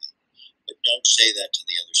understand that. But don't say that to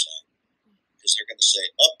the other side. Because they're going to say,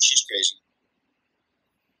 oh, she's crazy.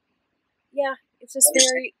 Yeah, it's just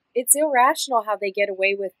it's irrational how they get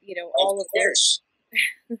away with, all of this.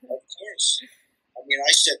 Of course. I mean,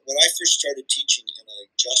 when I first started teaching in a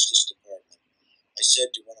justice department, I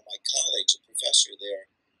said to one of my colleagues, a professor there,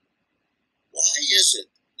 why is it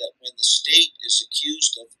that when the state is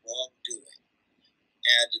accused of wrongdoing,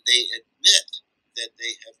 and they admit that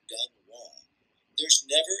they have done wrong, there's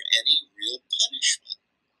never any real punishment.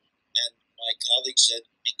 And my colleague said,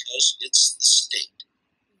 because it's the state,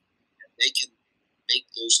 and they can make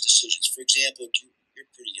those decisions. For example,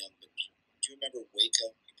 you're pretty young, but do you remember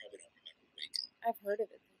Waco? You probably don't remember Waco. I've heard of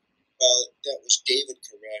it. Well, that was David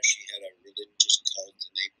Koresh. He had a religious cult,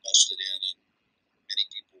 and they busted in, and many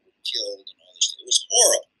people were killed, and all this. It was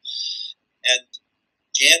horrible. And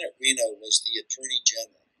Janet Reno was the Attorney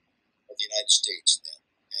General of the United States then,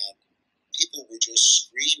 and people were just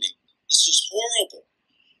screaming, "This is horrible!"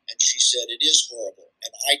 And she said, "It is horrible,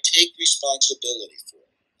 and I take responsibility for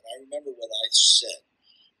it." And I remember what I said.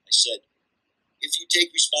 I said, "If you take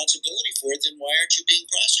responsibility for it, then why aren't you being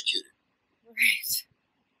prosecuted?" Right.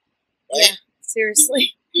 Right? Yeah,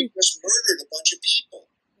 seriously. You just murdered a bunch of people.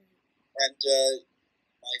 And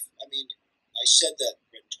I said that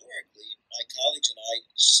rhetorically. My colleagues and I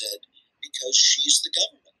said, because she's the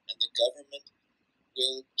government, and the government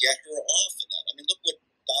will get her off in that. I mean, look what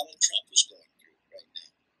Donald Trump is going through right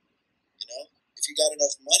now. You know, if you got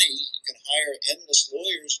enough money, you can hire endless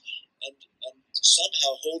lawyers and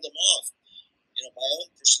somehow hold them off. You know, my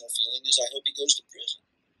own personal feeling is I hope he goes to prison.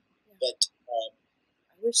 Yeah. But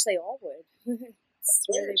I wish they all would. It's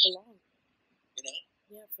where they belong. You know?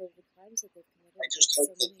 Yeah, for the crimes that they've committed. I just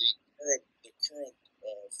hope that the current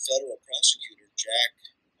federal prosecutor, Jack,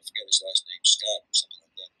 I forget his last name, Scott or something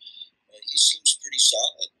like that, he seems pretty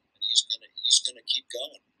solid, and he's gonna keep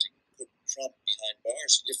going to put Trump behind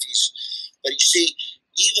bars But you see,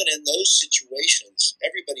 even in those situations,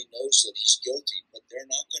 everybody knows that he's guilty, but they're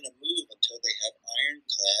not going to move until they have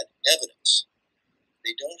ironclad evidence. If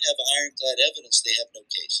they don't have ironclad evidence, they have no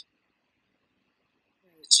case.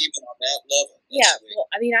 Right. It's even on that level. Yeah, well,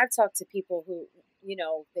 I mean, I've talked to people who, you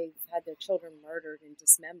know, they've had their children murdered and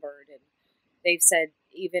dismembered, and they've said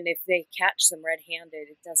even if they catch them red-handed,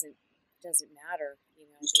 it doesn't matter. You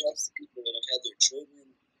know, you've talked to people that have had their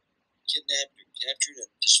children kidnapped or captured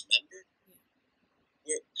and dismembered.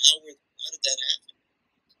 Yeah. How did that happen?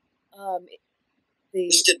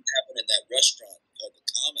 This didn't happen in that restaurant called the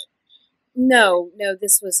Comet. No,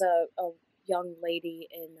 this was a young lady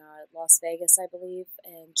in Las Vegas, I believe,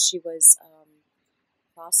 and she was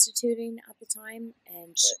prostituting at the time,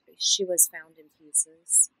 and she was found in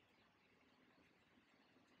pieces.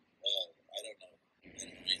 I don't know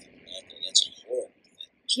anything about that. That's horrible.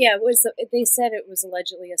 Yeah, it was. They said it was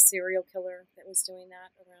allegedly a serial killer that was doing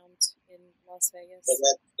that around in Las Vegas. Well,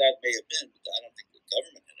 that may have been, but I don't think the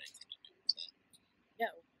government had anything to do with that.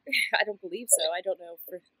 No, I don't believe so. I don't know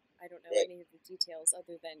any of the details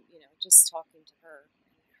other than, you know, just talking to her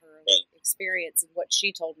and her experience. And what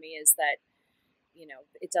she told me is that, you know,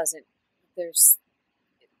 it doesn't. There's,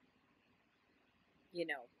 you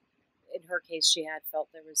know, in her case, she had felt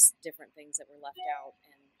there was different things that were left out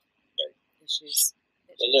and issues.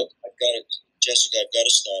 Well, look, Jessica, I've got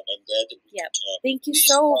to stop. I'm glad that we can talk. Thank you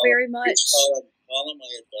so very much. Please follow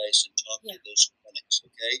my advice and talk to those clinics,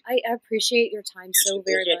 okay? I appreciate your time so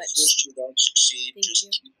very much. First you don't succeed,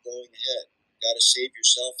 just keep going ahead. Got to save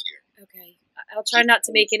yourself here. Okay. I'll try not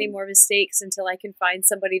to make any more mistakes until I can find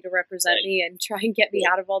somebody to represent me and try and get me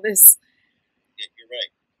out of all this. Yeah, you're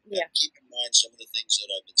right. Yeah. And keep in mind some of the things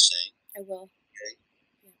that I've been saying. I will. Okay?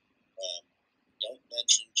 Yeah. Don't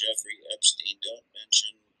mention Jeffrey Epstein. Don't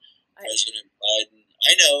mention President Biden.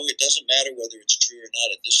 I know it doesn't matter whether it's true or not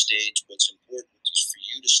at this stage. What's important is for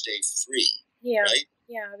you to stay free. Yeah. Right?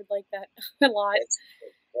 Yeah, I would like that a lot.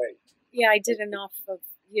 Right. Yeah, I did enough of,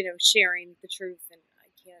 you know, sharing the truth, and I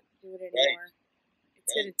can't do it anymore. Right.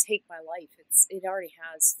 It's going to take my life. It already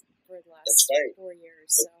has for the last 4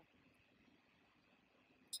 years. So.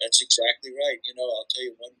 That's exactly right. You know, I'll tell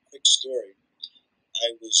you one quick story.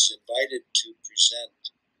 I was invited to present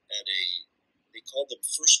at they call them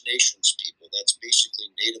First Nations people. That's basically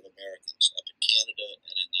Native Americans up in Canada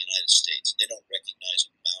and in the United States. They don't recognize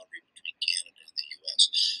a boundary between Canada and the U.S.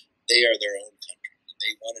 They are their own country. And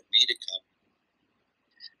they wanted me to come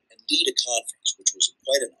and lead a conference, which was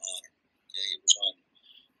quite an honor. Okay? It was on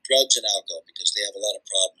drugs and alcohol because they have a lot of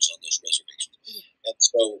problems on those reservations. And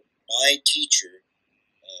so my teacher,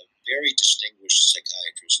 a very distinguished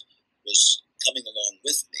psychiatrist, was coming along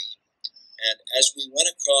with me. And as we went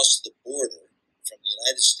across the border from the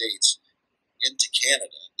United States into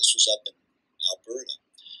Canada, this was up in Alberta,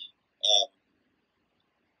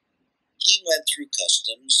 he went through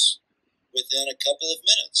customs within a couple of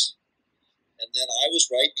minutes. And then I was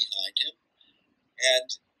right behind him, and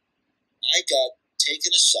I got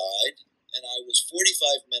taken aside, and I was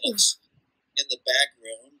 45 minutes in the back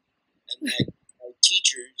room, and my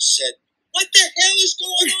teacher said, "What the hell is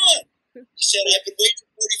going on?" He said, "I've been waiting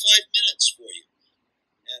 45 minutes for you."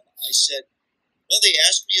 I said, well, they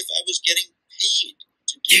asked me if I was getting paid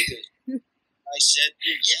to do this. I said,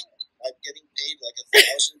 yeah, I'm getting paid like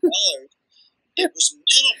 $1,000. It was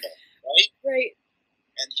minimal, right? Right.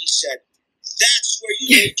 And he said, that's where you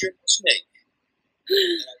made your mistake.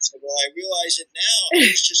 And I said, well, I realize it now. I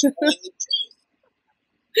was just telling the truth.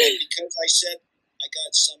 And because I said I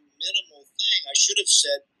got some minimal thing, I should have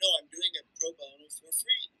said, no, I'm doing it pro bono for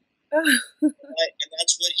free. And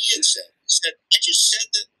that's what he had said. He said, I just said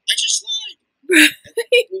that, I just lied.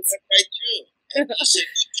 And we went right through. And he said,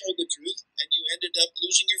 you told the truth, and you ended up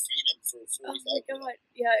losing your freedom for 45 Oh my God. minutes.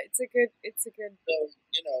 Yeah, it's a good. So,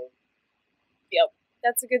 you know. Yep.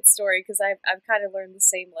 That's a good story because I've kind of learned the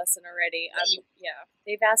same lesson already.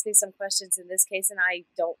 They've asked me some questions in this case, and I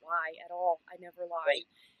don't lie at all. I never lie. Right.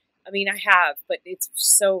 I mean, I have, but it's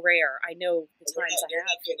so rare. I know the times I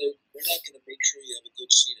have. We're not going to make sure you have a good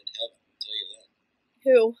seat in heaven. I'll tell you that.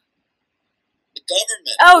 Who? The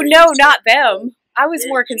government. Oh no, not them. I was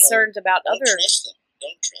more concerned about don't other. Trust them.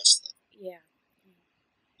 Don't trust them. Yeah.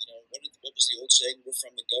 You know what was the old saying? We're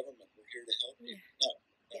from the government. We're here to help you. No.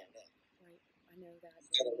 Right. I know that.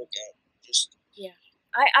 You gotta look out. Just. Yeah.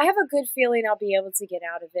 I have a good feeling I'll be able to get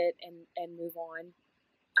out of it and move on.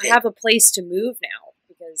 Good. I have a place to move now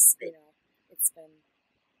because it's been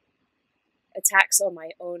attacks on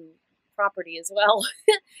my own property as well,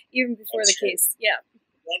 even before the case. Yeah.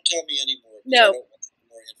 Don't tell me anymore. No. I don't want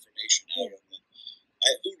more information out of them.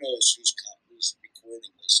 Who knows who's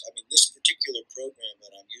recording this? I mean, this particular program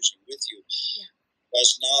that I'm using with you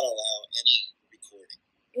does not allow any recording.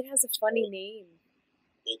 It has a funny name.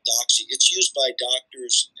 Well, Doxy. It's used by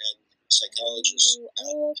doctors and psychologists.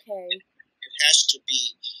 Oh, okay. It has to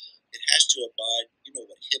be. It has to abide. You know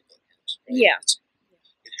what HIPAA is, right? Yeah.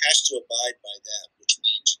 It has to abide by that, which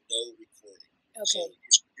means no recording. Okay. So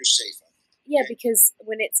you're safe on it. Yeah, because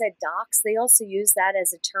when it said dox, they also use that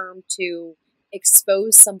as a term to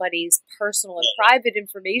expose somebody's personal and private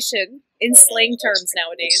information in slang terms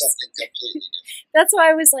nowadays. Something completely different. That's why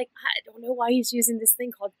I was like, I don't know why he's using this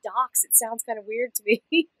thing called dox. It sounds kind of weird to me.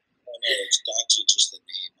 Oh, no, it's dox. It's just the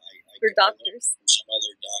name. For doctors. Some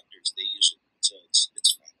other doctors, they use it, so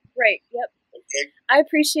it's fine. Right, yep. Okay. I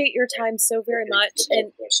appreciate your time so very much.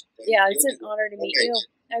 And yeah, it's an honor to meet you.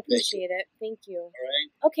 I appreciate it. Thank you. All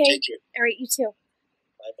right. Okay. Take care. All right, you too.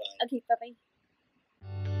 Bye-bye. Okay,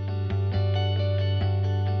 bye-bye.